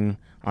 ordering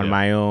on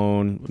my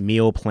own,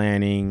 meal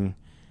planning,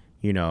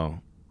 you know,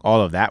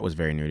 all of that was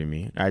very new to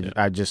me.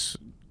 I just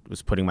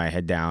was putting my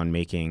head down,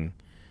 making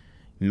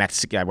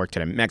Mexican. I worked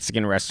at a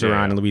Mexican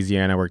restaurant in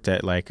Louisiana. I worked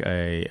at like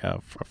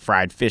a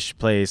fried fish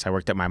place. I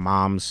worked at my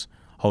mom's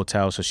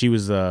hotel. So she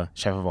was the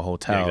chef of a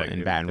hotel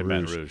in Baton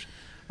Rouge.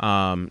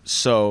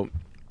 So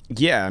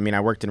yeah, I mean, I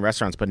worked in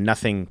restaurants, but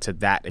nothing to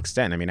that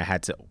extent. I mean, I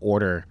had to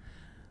order.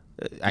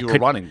 You were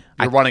running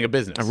a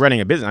business. I'm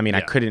running a business. I mean,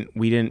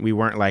 we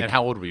weren't like. And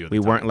how old were you at the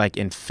time? We weren't like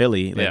in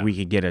Philly. Like we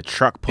could get a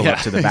truck pull up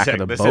to the back of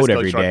the boat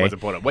every day.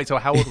 Wait, so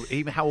how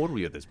old were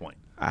you at this point?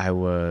 I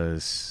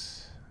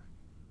was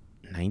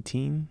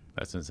 19.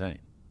 That's insane.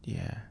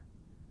 Yeah,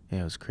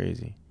 it was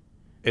crazy.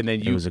 And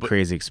then it was a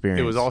crazy experience.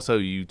 It was also,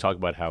 you talk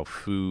about how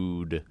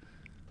food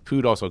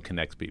also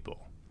connects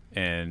people,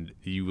 and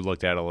you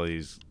looked at all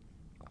these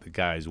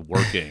guys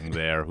working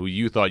there who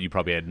you thought you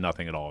probably had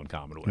nothing at all in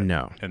common with.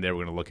 No. And they were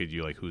going to look at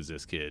you like, who's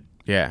this kid?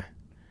 Yeah.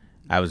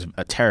 I was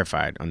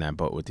terrified on that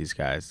boat with these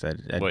guys.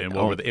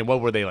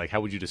 What were they like?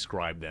 How would you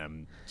describe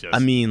them? I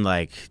mean,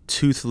 like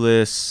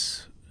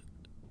toothless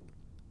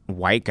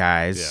white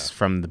guys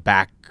from the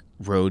back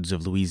roads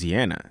of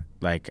Louisiana.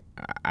 Like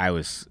I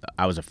was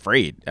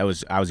afraid. I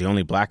was the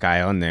only black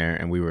guy on there,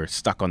 and we were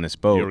stuck on this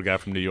boat. You were a guy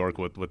from New York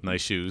with nice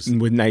shoes,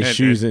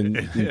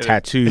 and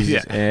tattoos.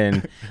 Yeah.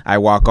 And I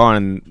walk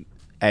on,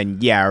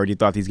 and I already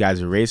thought these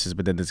guys were racist.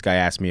 But then this guy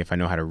asked me if I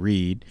know how to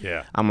read.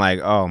 Yeah, I'm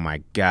like, oh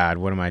my God,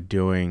 what am I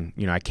doing?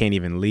 You know, I can't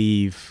even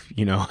leave.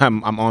 You know,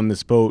 I'm on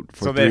this boat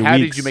for 3 weeks. So then, how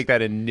did you make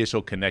that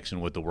initial connection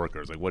with the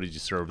workers? Like, what did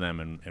you serve them,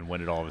 and when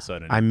did all of a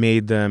sudden? I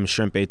made them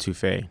shrimp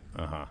etouffee.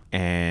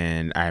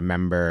 And I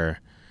remember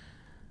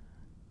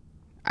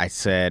I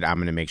said, I'm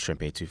going to make shrimp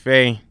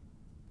etouffee.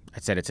 I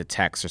said it to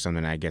Tex or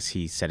something. I guess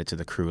he said it to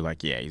the crew,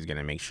 like, yeah, he's going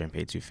to make shrimp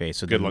etouffee.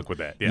 So good luck with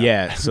that.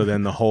 Yeah. So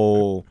then the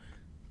whole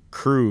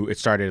crew, it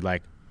started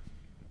like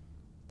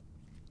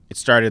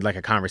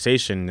a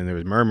conversation, and there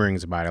was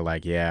murmurings about it,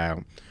 like, yeah,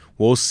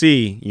 we'll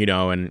see, you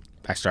know. And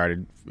I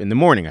started in the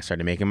morning. I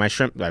started making my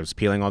shrimp. I was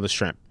peeling all the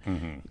shrimp,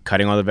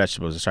 cutting all the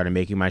vegetables. I started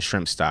making my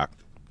shrimp stock,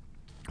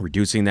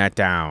 reducing that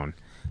down.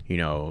 You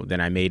know,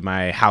 then I made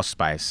my house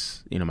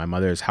spice, you know, my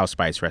mother's house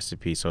spice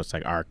recipe. So it's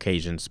like our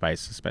Cajun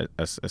spice,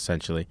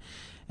 essentially.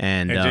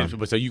 And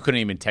so you couldn't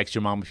even text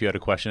your mom if you had a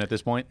question at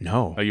this point?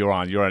 No. Oh, you're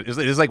on.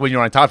 It's like when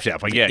you're on Top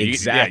Chef. Like,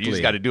 exactly. You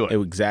just got to do it.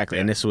 Exactly.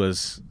 Yeah. And this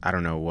was, I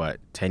don't know,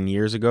 10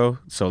 years ago.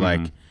 So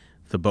like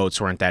the boats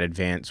weren't that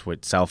advanced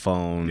with cell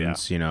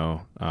phones, you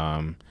know.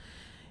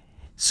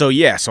 So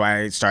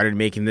I started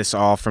making this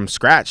all from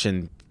scratch,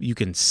 and you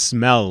can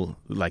smell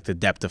like the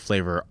depth of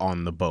flavor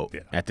on the boat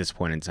at this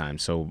point in time.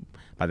 So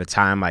by the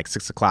time like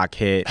 6 o'clock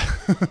hit,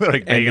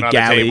 like and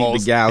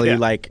the galley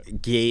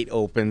like gate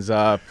opens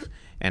up,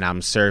 and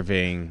I'm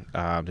serving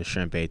the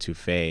shrimp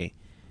etouffee,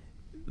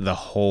 the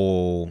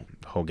whole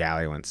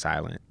galley went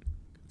silent.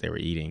 They were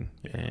eating,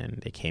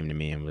 and they came to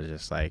me and was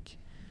just like,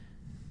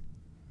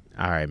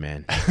 "All right,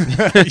 man."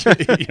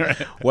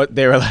 What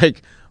they were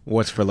like,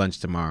 what's for lunch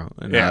tomorrow?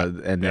 And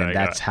then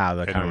that's how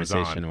the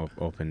conversation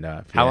opened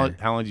up. How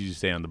long did you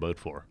stay on the boat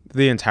for?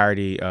 The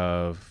entirety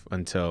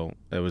until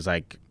it was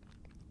like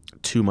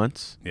 2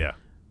 months. Yeah.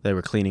 They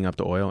were cleaning up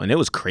the oil, and it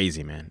was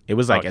crazy, man. It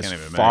was like as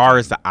far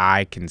as the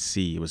eye can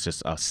see, it was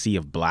just a sea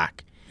of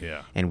black.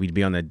 Yeah. And we'd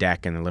be on the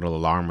deck, and the little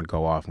alarm would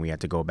go off, and we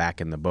had to go back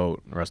in the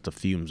boat, or else the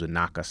fumes would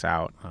knock us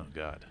out. Oh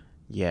God.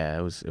 Yeah,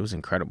 it was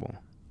incredible.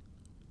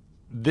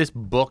 This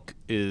book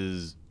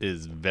is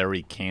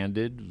very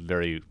candid,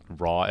 very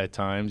raw at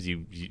times.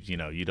 You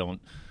know, you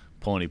don't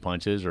pull any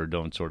punches, or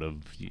don't sort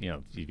of, you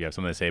know, if you have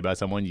something to say about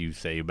someone, you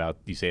say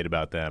it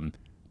about them.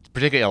 It's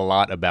particularly a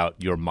lot about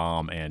your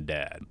mom and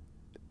dad.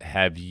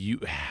 Has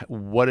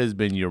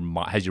your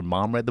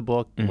mom read the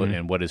book?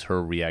 And what has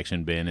her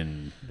reaction been?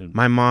 And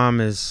my mom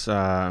is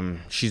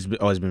she's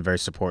always been very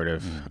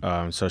supportive.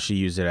 So she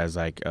used it as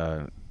like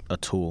a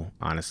tool,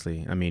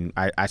 honestly. I mean,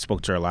 I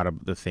spoke to her a lot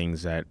of the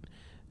things that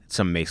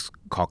some may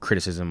call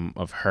criticism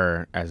of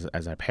her as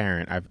a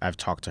parent. I've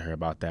talked to her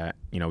about that.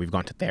 You know, we've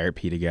gone to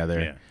therapy together.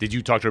 Yeah. Did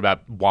you talk to her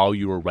about while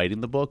you were writing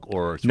the book,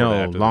 or sort No,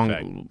 of after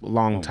the fact?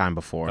 long time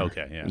before.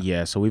 Okay, yeah.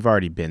 Yeah, so we've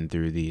already been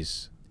through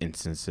these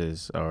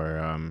instances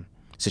or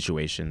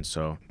situations,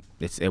 so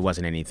it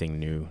wasn't anything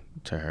new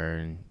to her,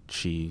 and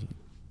she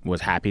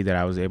was happy that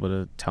I was able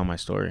to tell my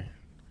story.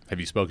 Have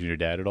you spoken to your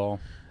dad at all?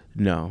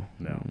 No.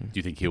 No. Do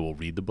you think he will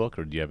read the book,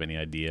 or do you have any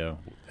idea?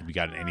 Have you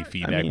gotten any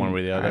feedback one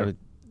way or the other?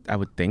 I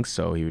would think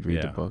so. He would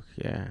read the Yeah. book.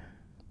 Yeah.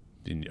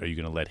 And are you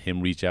going to let him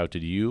reach out to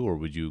you, or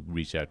would you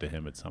reach out to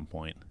him at some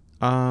point?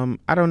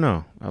 I don't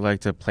know. I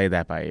like to play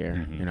that by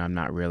ear. Mhm. You know, I'm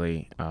not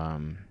really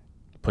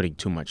putting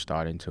too much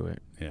thought into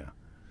it. Yeah.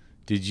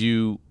 Did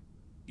you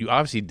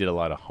obviously did a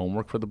lot of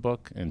homework for the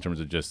book in terms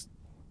of just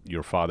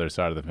your father's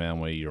side of the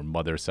family, your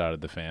mother's side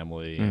of the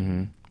family,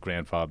 Mm-hmm.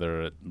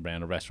 grandfather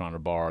ran a restaurant or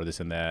bar, this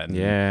and that. And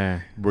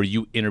Yeah. were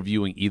you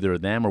interviewing either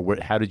of them, or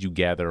how did you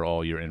gather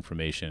all your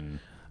information?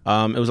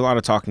 It was a lot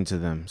of talking to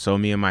them. So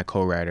me and my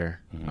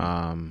co-writer,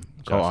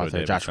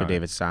 co-author Joshua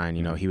David Stein,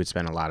 you know, he would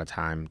spend a lot of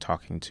time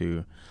talking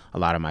to a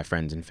lot of my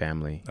friends and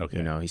family. Okay.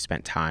 You know, he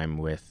spent time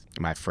with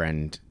my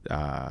friend,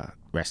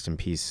 rest in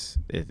peace,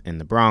 in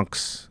the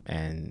Bronx,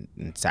 and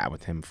sat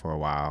with him for a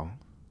while,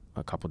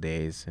 a couple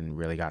days, and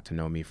really got to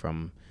know me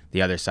from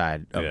the other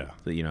side of,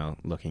 you know,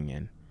 looking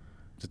in.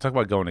 So talk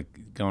about going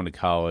to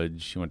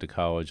college. You went to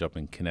college up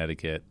in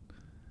Connecticut.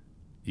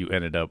 You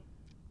ended up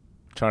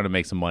trying to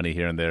make some money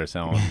here and there,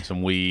 selling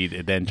some weed.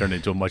 It then turned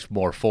into a much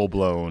more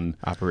full-blown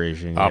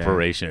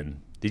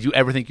operation. Did you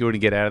ever think you were going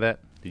to get out of that?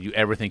 Did you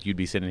ever think you'd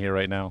be sitting here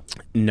right now?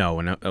 No.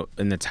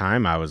 In the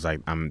time, I was like,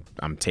 I'm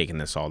taking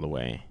this all the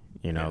way.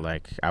 You know,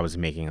 like I was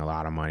making a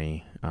lot of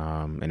money,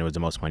 and it was the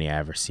most money I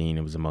ever seen.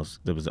 It was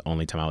the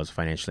only time I was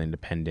financially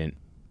independent.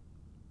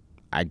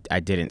 I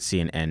didn't see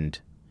an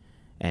end,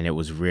 and it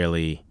was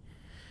really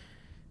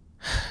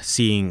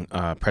seeing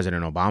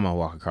President Obama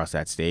walk across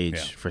that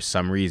stage. For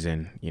some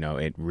reason, you know,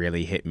 it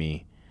really hit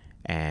me,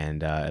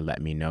 and it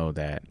let me know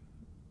that,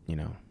 you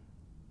know,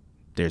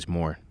 there's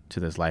more to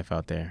this life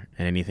out there,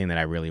 and anything that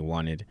I really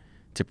wanted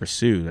to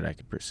pursue that I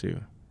could pursue.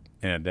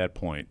 And at that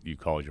point, you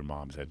called your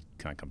mom, said,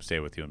 "Can I come stay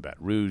with you in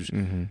Baton Rouge?"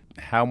 Mm-hmm.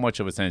 How much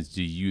of a sense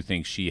do you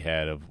think she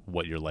had of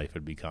what your life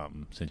had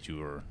become since you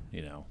were,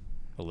 you know,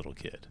 a little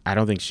kid? I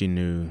don't think she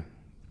knew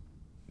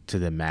to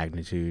the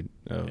magnitude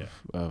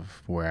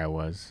of where I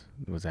was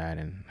at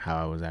and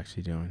how I was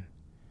actually doing.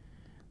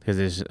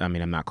 Because I'm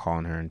not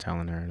calling her and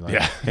telling her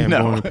like, "Hey, I'm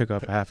going to pick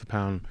up a half a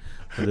pound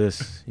of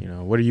this." You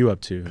know, what are you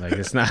up to? Like,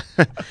 it's not.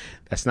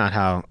 That's not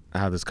how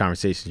this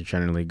conversation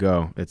generally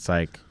go. It's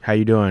like, "How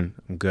you doing?"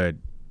 "I'm good."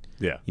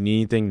 Yeah. "You need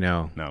anything?"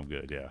 "No." "No, I'm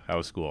good." Yeah. "How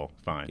was school?"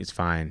 "Fine." "It's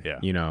fine." Yeah.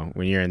 You know,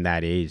 when you're in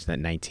that age, that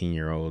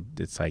 19-year-old,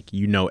 it's like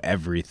you know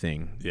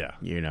everything. Yeah.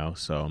 You know,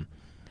 so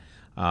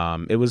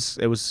it was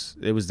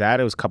that.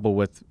 It was coupled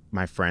with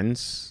my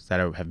friends that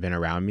have been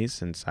around me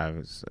since I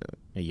was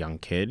a young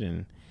kid,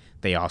 and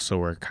they also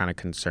were kind of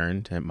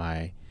concerned at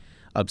my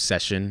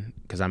obsession,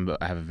 because I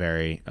have a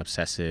very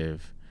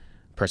obsessive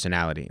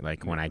personality.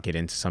 Like when I get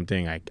into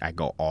something, I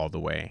go all the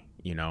way,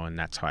 you know, and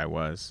that's how I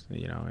was,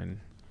 you know. And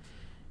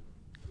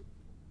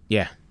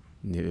yeah,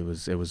 it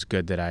was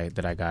good that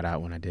I got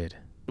out when I did.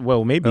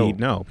 Well, maybe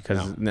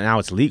because now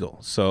it's legal.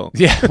 So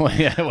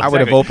I would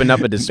have opened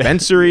up a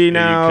dispensary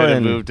now. You could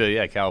have moved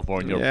to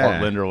California or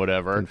Portland or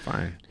whatever.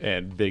 Fine.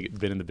 And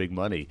been in the big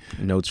money.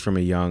 Notes from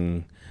a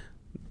young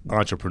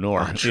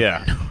entrepreneur.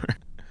 Yeah.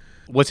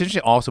 What's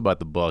interesting also about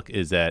the book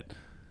is that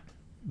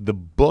the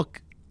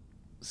book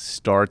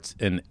starts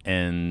and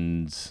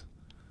ends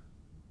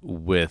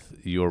with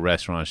your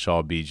restaurant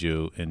Shaw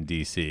Bijou in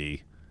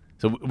DC.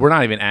 So we're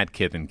not even at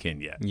Kith and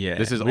Kin yet. Yeah.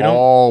 This is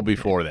all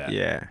before that.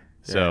 Yeah.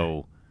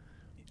 So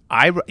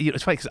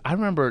it's funny because I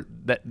remember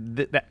that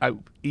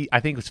I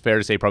think it's fair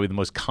to say probably the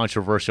most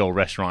controversial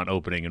restaurant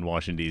opening in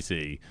Washington,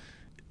 D.C.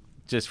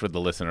 Just for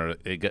the listener,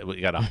 it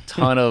got a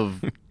ton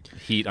of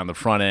heat on the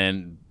front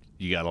end.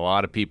 You got a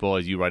lot of people,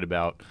 as you write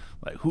about,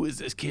 like, who is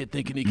this kid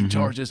thinking he can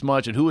charge this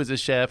much, and who is this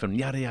chef, and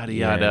yada, yada,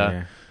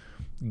 yada.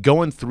 Yeah.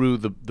 Going through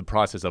the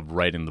process of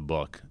writing the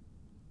book,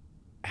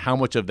 how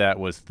much of that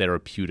was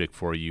therapeutic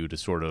for you to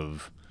sort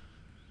of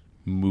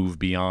move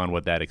beyond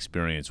what that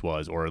experience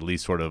was, or at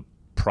least sort of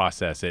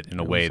process it in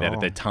a way that at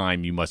the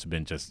time you must have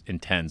been just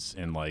intense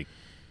and like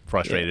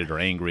frustrated or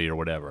angry or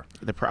whatever?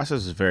 The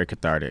process is very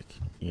cathartic,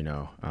 you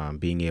know,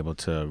 being able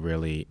to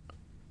really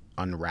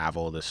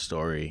unravel the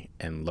story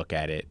and look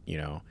at it, you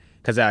know,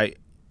 because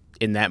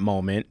in that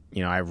moment,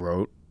 you know, I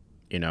wrote,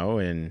 you know,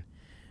 and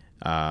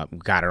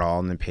got it all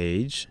on the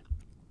page,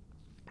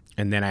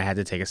 and then I had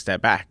to take a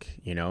step back,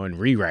 you know, and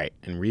rewrite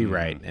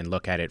and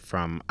look at it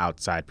from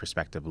outside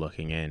perspective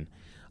looking in.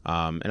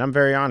 And I'm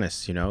very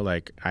honest, you know,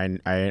 like I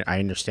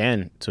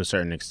understand to a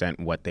certain extent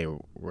what they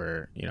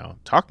were, you know,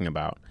 talking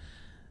about.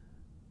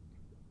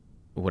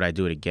 Would I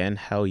do it again?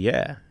 Hell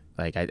yeah.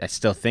 Like, I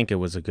still think it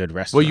was a good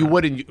restaurant. Well, you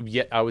wouldn't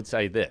yet. I would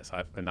say this,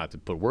 not to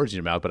put words in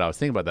your mouth, but I was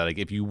thinking about that. Like,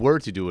 if you were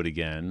to do it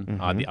again,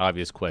 the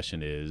obvious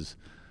question is,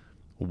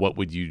 what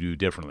would you do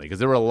differently? Because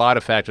there were a lot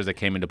of factors that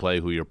came into play: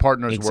 who your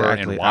partners were,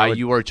 Exactly. and why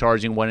you were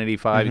charging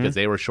 $185 because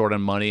they were short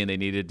on money and they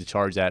needed to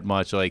charge that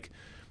much. Like,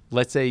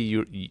 let's say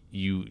you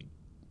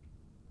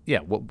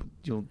what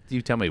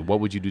you tell me, what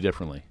would you do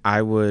differently?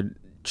 I would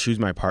choose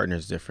my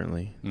partners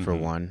differently, for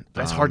one.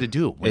 That's hard to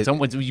do. When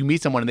you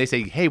meet someone and they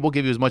say, "Hey, we'll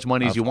give you as much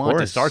money as you want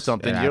to start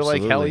something," you're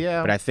like, "Hell yeah!"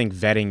 But I think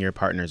vetting your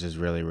partners is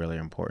really, really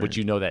important. But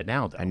you know that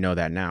now, though. I know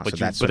that now. But,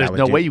 so that's but what I there's would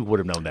no do. way you would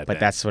have known that. But then.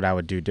 that's what I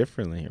would do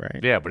differently,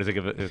 right? Yeah, but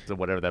it's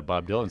whatever that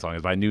Bob Dylan song is.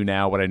 If I knew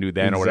now what I knew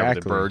then, or whatever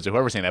the Birds or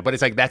whoever's saying that. But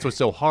it's like that's what's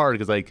so hard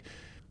because like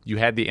you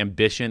had the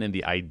ambition and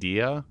the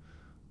idea,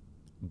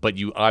 but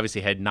you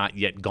obviously had not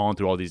yet gone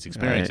through all these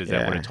experiences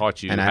that would have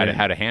taught you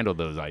how to handle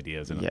those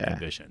ideas and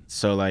ambition.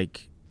 So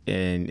like,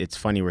 and it's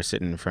funny, we're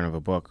sitting in front of a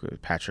book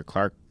with Patrick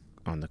Clark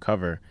on the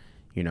cover.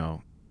 You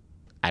know,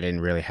 I didn't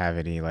really have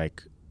any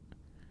like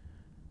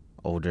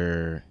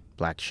older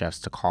black chefs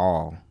to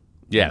call.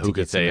 Yeah, who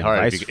could say, all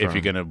right, if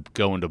you're going to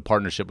go into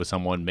partnership with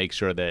someone, make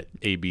sure that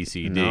A, B,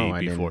 C, D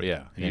before.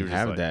 I didn't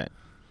have that.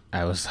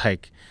 I was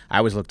like, I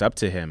always looked up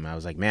to him. I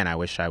was like, man, I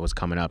wish I was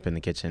coming up in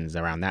the kitchens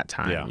around that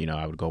time. Yeah. You know,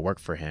 I would go work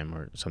for him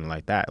or something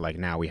like that. Like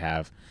now we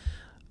have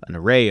an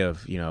array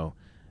of, you know,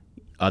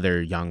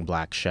 other young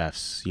black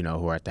chefs, you know,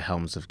 who are at the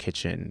helms of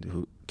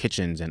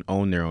kitchens and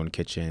own their own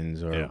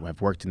kitchens or have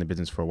worked in the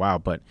business for a while.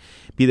 But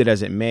be that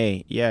as it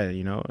may,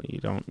 you know, you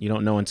don't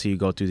know until you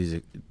go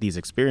through these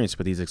experiences,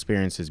 but these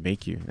experiences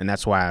make you. And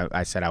that's why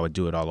I said I would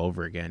do it all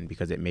over again,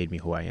 because it made me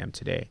who I am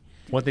today.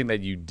 One thing that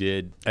you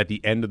did at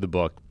the end of the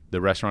book, the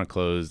restaurant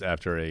closed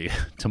after a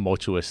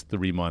tumultuous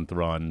 3-month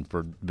run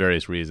for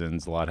various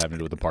reasons, a lot having to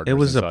do with the partners.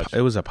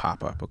 It was a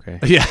pop-up, okay?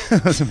 Yeah,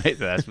 that's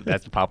amazing.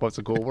 That's pop-up's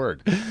a cool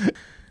word.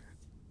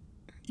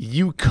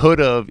 You could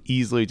have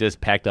easily just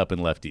packed up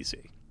and left DC.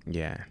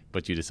 Yeah.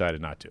 But you decided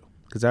not to.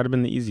 Because that would have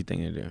been the easy thing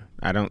to do.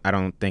 I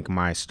don't think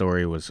my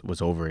story was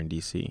over in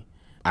DC.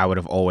 I would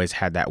have always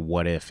had that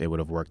what if it would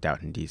have worked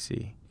out in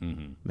DC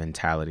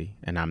mentality.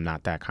 And I'm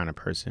not that kind of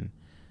person.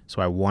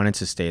 So I wanted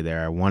to stay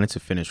there. I wanted to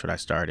finish what I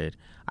started.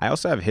 I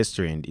also have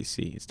history in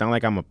DC. It's not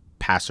like I'm a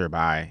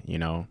passerby, you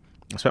know.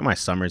 I spent my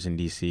summers in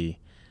DC.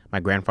 My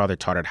grandfather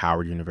taught at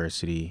Howard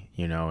University,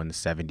 you know, in the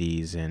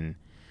 70s.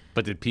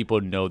 But did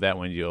people know that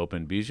when you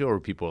opened Bijou, or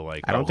people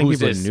like, I don't think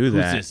people knew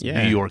that. Who's this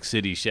New York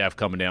City chef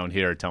coming down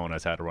here telling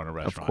us how to run a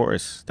restaurant? Of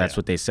course. That's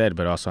what they said.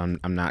 But also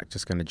I'm not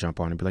just going to jump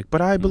on and be like, but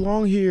I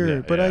belong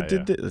here. I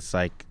did this. It's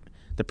like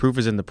the proof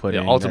is in the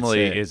pudding. Yeah,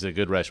 ultimately, is a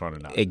good restaurant or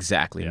not?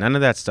 Exactly. Yeah. None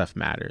of that stuff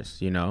matters,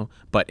 you know.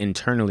 But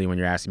internally, when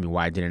you're asking me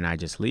why didn't I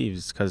just leave,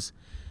 it's because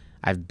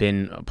I've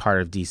been a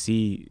part of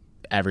DC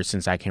ever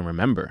since I can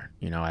remember.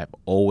 You know, I've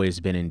always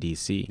been in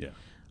DC.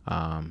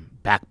 Yeah.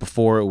 Back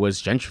before it was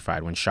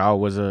gentrified, when Shaw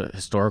was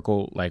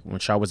when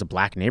Shaw was a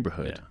black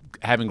neighborhood.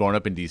 Yeah. Having grown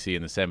up in DC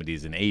in the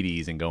 70s and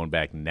 80s and going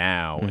back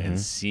now and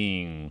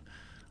seeing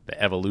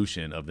the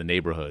evolution of the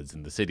neighborhoods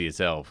and the city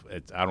itself, I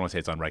don't want to say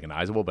it's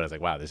unrecognizable, but it's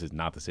like, wow, this is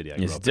not the city I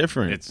grew up in. It's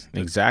different.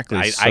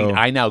 Exactly.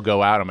 I now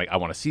go out, I'm like, I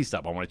want to see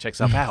stuff. I want to check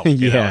stuff out.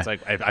 You know? It's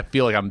like, I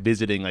feel like I'm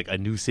visiting like a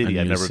new city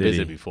I've never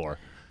visited before.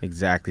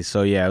 Exactly.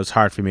 So yeah, it was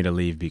hard for me to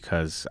leave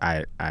because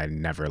I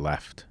never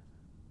left.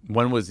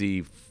 When was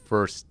the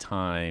first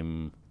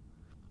time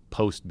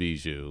post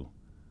Bijou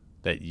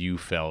that you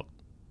felt,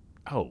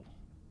 oh,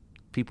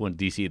 people in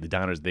DC, the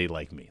diners, they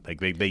like me, like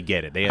they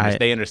get it,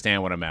 they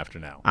understand what I'm after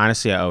now?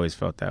 Honestly, I always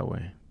felt that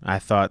way. I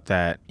thought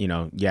that, you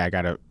know, I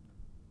got a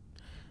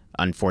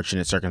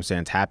unfortunate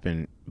circumstance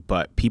happen,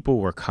 but people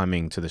were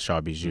coming to the Shaw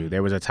Bijou.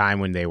 There was a time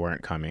when they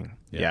weren't coming.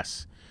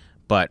 Yes.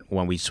 But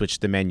when we switched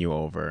the menu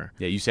over,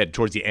 you said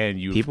towards the end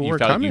you felt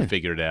coming. You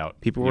figured it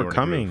out. People were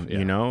coming,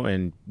 you know,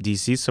 and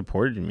DC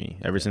supported me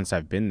ever since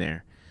I've been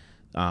there.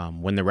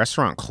 When the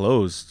restaurant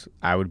closed,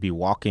 I would be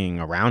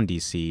walking around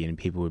DC and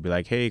people would be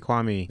like, "Hey,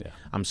 Kwame,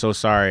 I'm so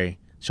sorry.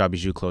 Shaw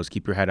Bijou closed.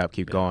 Keep your head up.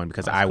 Keep going."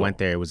 Because I went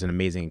there. It was an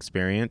amazing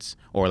experience.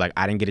 Or like,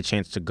 I didn't get a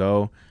chance to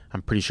go.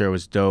 I'm pretty sure it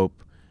was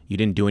dope. You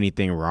didn't do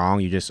anything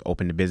wrong. You just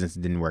opened a business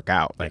and didn't work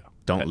out. Like,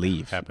 don't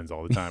leave. Happens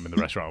all the time in the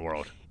restaurant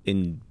world.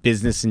 In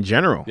business in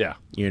general. Yeah.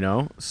 You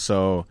know?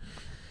 So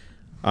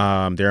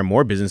there are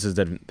more businesses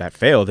that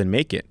fail than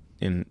make it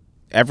in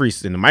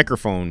the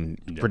microphone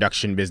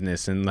production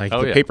business and like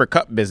the paper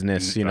cup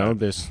business, you know,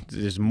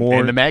 there's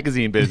more in the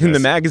magazine business. In the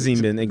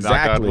magazine business,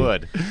 exactly. Knock on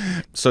wood.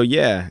 So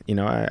yeah, you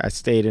know, I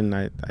stayed and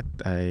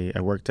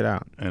I worked it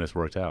out. And it's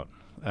worked out.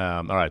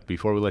 All right,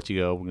 before we let you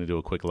go, we're going to do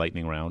a quick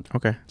lightning round.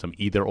 Okay. Some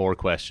either or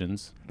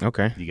questions.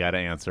 Okay. You got to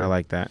answer. I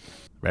like that.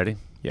 Ready?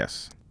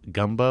 Yes.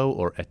 Gumbo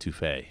or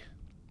etouffee?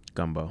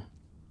 Gumbo.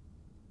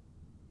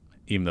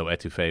 Even though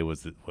etouffee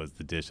was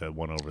the dish that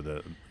won over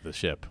the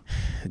ship.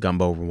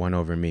 Gumbo won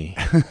over me.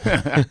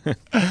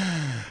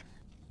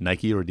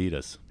 Nike or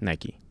Adidas?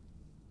 Nike.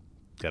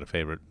 Got a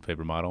favorite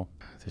model?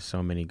 There's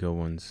so many good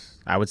ones.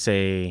 I would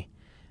say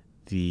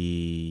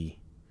the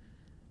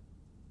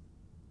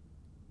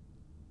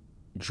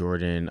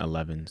Jordan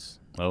 11s.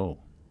 Oh,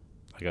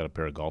 I got a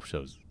pair of golf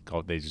shoes.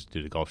 They just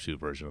did a golf shoe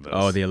version of those.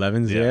 Oh, the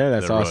 11s? Yeah,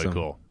 that's awesome.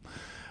 Really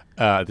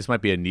cool. This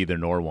might be a neither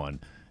nor one.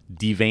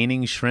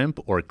 Deveining shrimp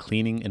or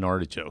cleaning an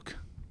artichoke?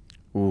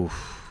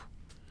 Oof.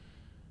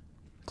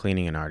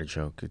 Cleaning an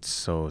artichoke. It's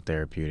so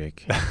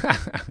therapeutic.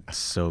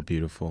 So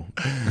beautiful.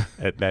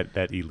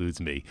 That eludes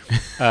me.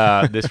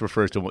 This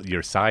refers to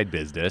your side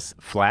business.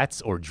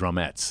 Flats or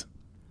drumettes?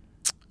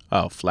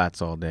 Oh,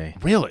 flats all day.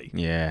 Really?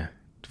 Yeah.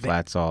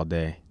 Flats all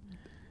day.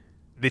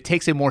 It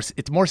takes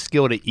it's more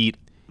skill to eat.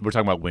 We're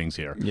talking about wings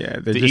here. Yeah.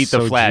 To eat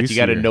the flats, you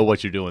got to know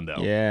what you're doing, though.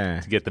 Yeah.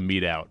 To get the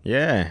meat out.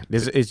 Yeah.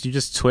 It's you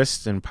just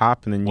twist and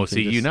pop, and then Well,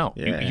 see, you know.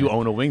 Yeah. You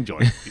own a wing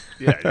joint.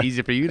 Yeah,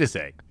 easy for you to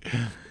say.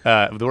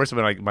 The worst of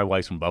it, like my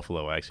wife's from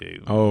Buffalo,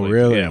 actually. Oh,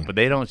 really? Yeah, but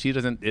they don't. She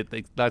doesn't. A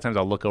lot of times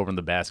I'll look over in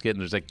the basket,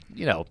 and there's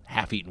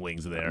half-eaten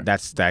wings there.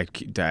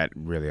 That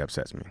really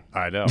upsets me.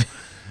 I know.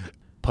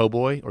 Po'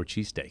 boy or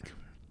cheesesteak?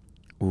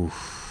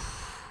 Oof.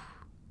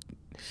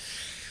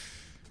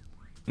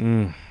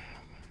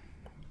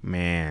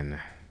 Man,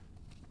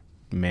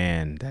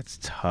 that's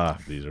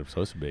tough. These are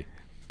supposed to be.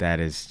 That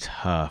is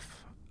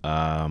tough.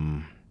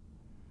 I'm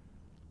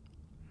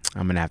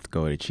gonna have to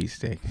go with a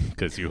cheesesteak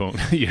because you won't.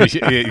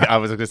 I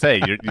was gonna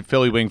say your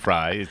Philly wing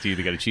fry. It's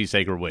either got a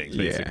cheesesteak or wings,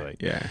 basically.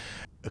 Yeah.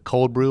 A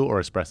cold brew or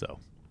espresso?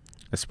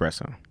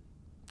 Espresso.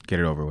 Get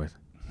it over with.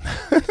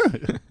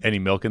 Any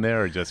milk in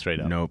there or just straight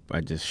up? Nope.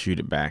 I just shoot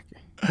it back.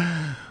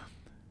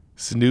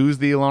 Snooze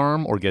the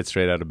alarm or get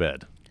straight out of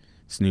bed?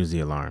 Snooze the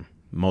alarm.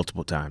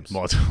 Multiple times.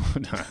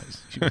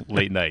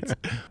 Late nights.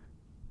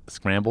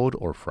 Scrambled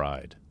or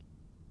fried?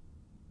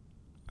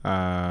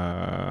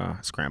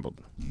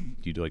 Scrambled.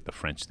 Do you do like the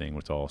French thing where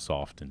it's all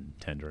soft and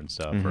tender and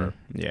stuff? Mm-hmm. Or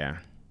yeah.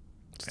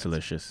 It's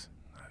delicious.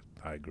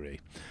 I agree.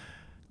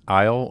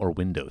 Aisle or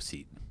window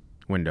seat?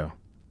 Window.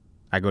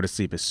 I go to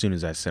sleep as soon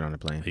as I sit on the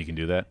plane. You can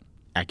do that?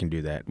 I can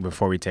do that.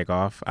 Before we take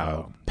off,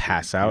 I'll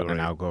pass out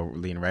and I'll go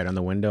lean right on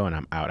the window and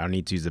I'm out. I don't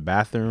need to use the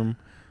bathroom.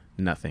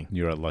 Nothing.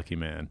 You're a lucky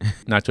man.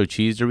 Nacho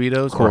cheese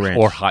Doritos Cool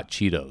or hot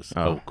Cheetos?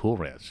 Oh, Cool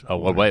Ranch. Oh,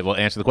 well, wait. Well,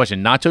 answer the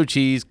question. Nacho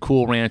cheese,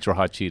 Cool Ranch, or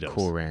hot Cheetos?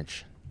 Cool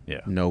Ranch.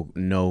 Yeah.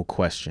 No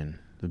question.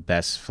 The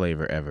best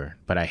flavor ever.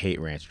 But I hate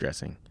ranch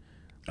dressing.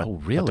 Oh,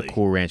 really? But the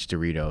Cool Ranch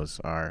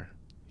Doritos are...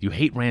 You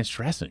hate ranch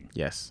dressing?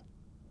 Yes.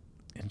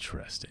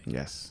 Interesting.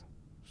 Yes.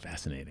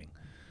 Fascinating.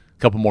 A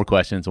couple more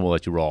questions and we'll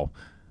let you roll.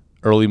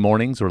 Early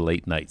mornings or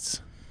late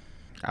nights?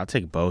 I'll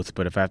take both,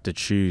 but if I have to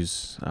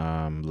choose,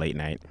 late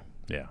night.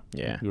 Yeah.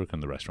 Yeah. You work in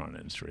the restaurant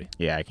industry.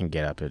 Yeah, I can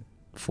get up at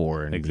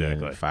 4 and be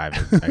in at 5. I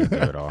can do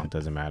it all. It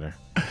doesn't matter.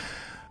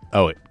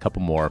 Oh, wait. A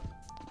couple more.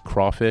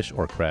 Crawfish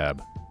or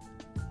crab?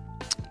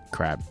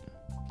 Crab.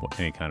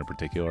 Any kind of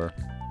particular?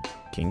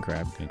 King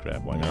crab. King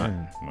crab. Why not?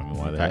 I mean,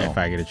 why the hell? If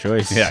I get a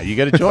choice. Yeah, you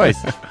get a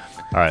choice.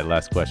 All right,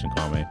 last question,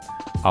 Kwame.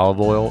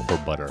 Olive oil or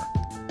butter?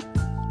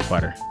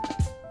 Butter.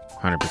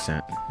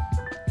 100%.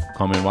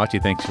 Kwame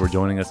Onwuachi, thanks for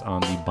joining us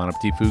on the Bon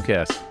Appetit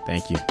Foodcast.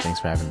 Thank you.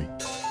 Thanks for having me.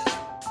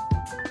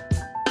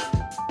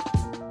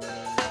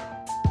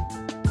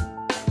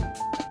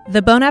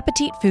 The Bon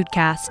Appetit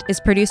Foodcast is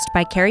produced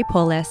by Carrie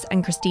Polis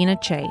and Christina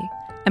Che,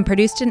 and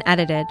produced and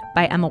edited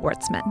by Emma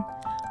Wartzman.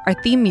 Our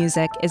theme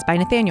music is by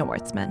Nathaniel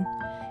Wartzman.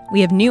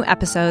 We have new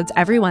episodes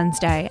every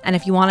Wednesday, and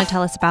if you want to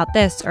tell us about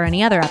this or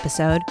any other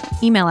episode,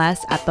 email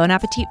us at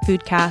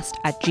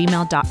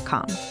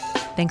bonappetitfoodcast@gmail.com.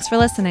 Thanks for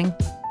listening.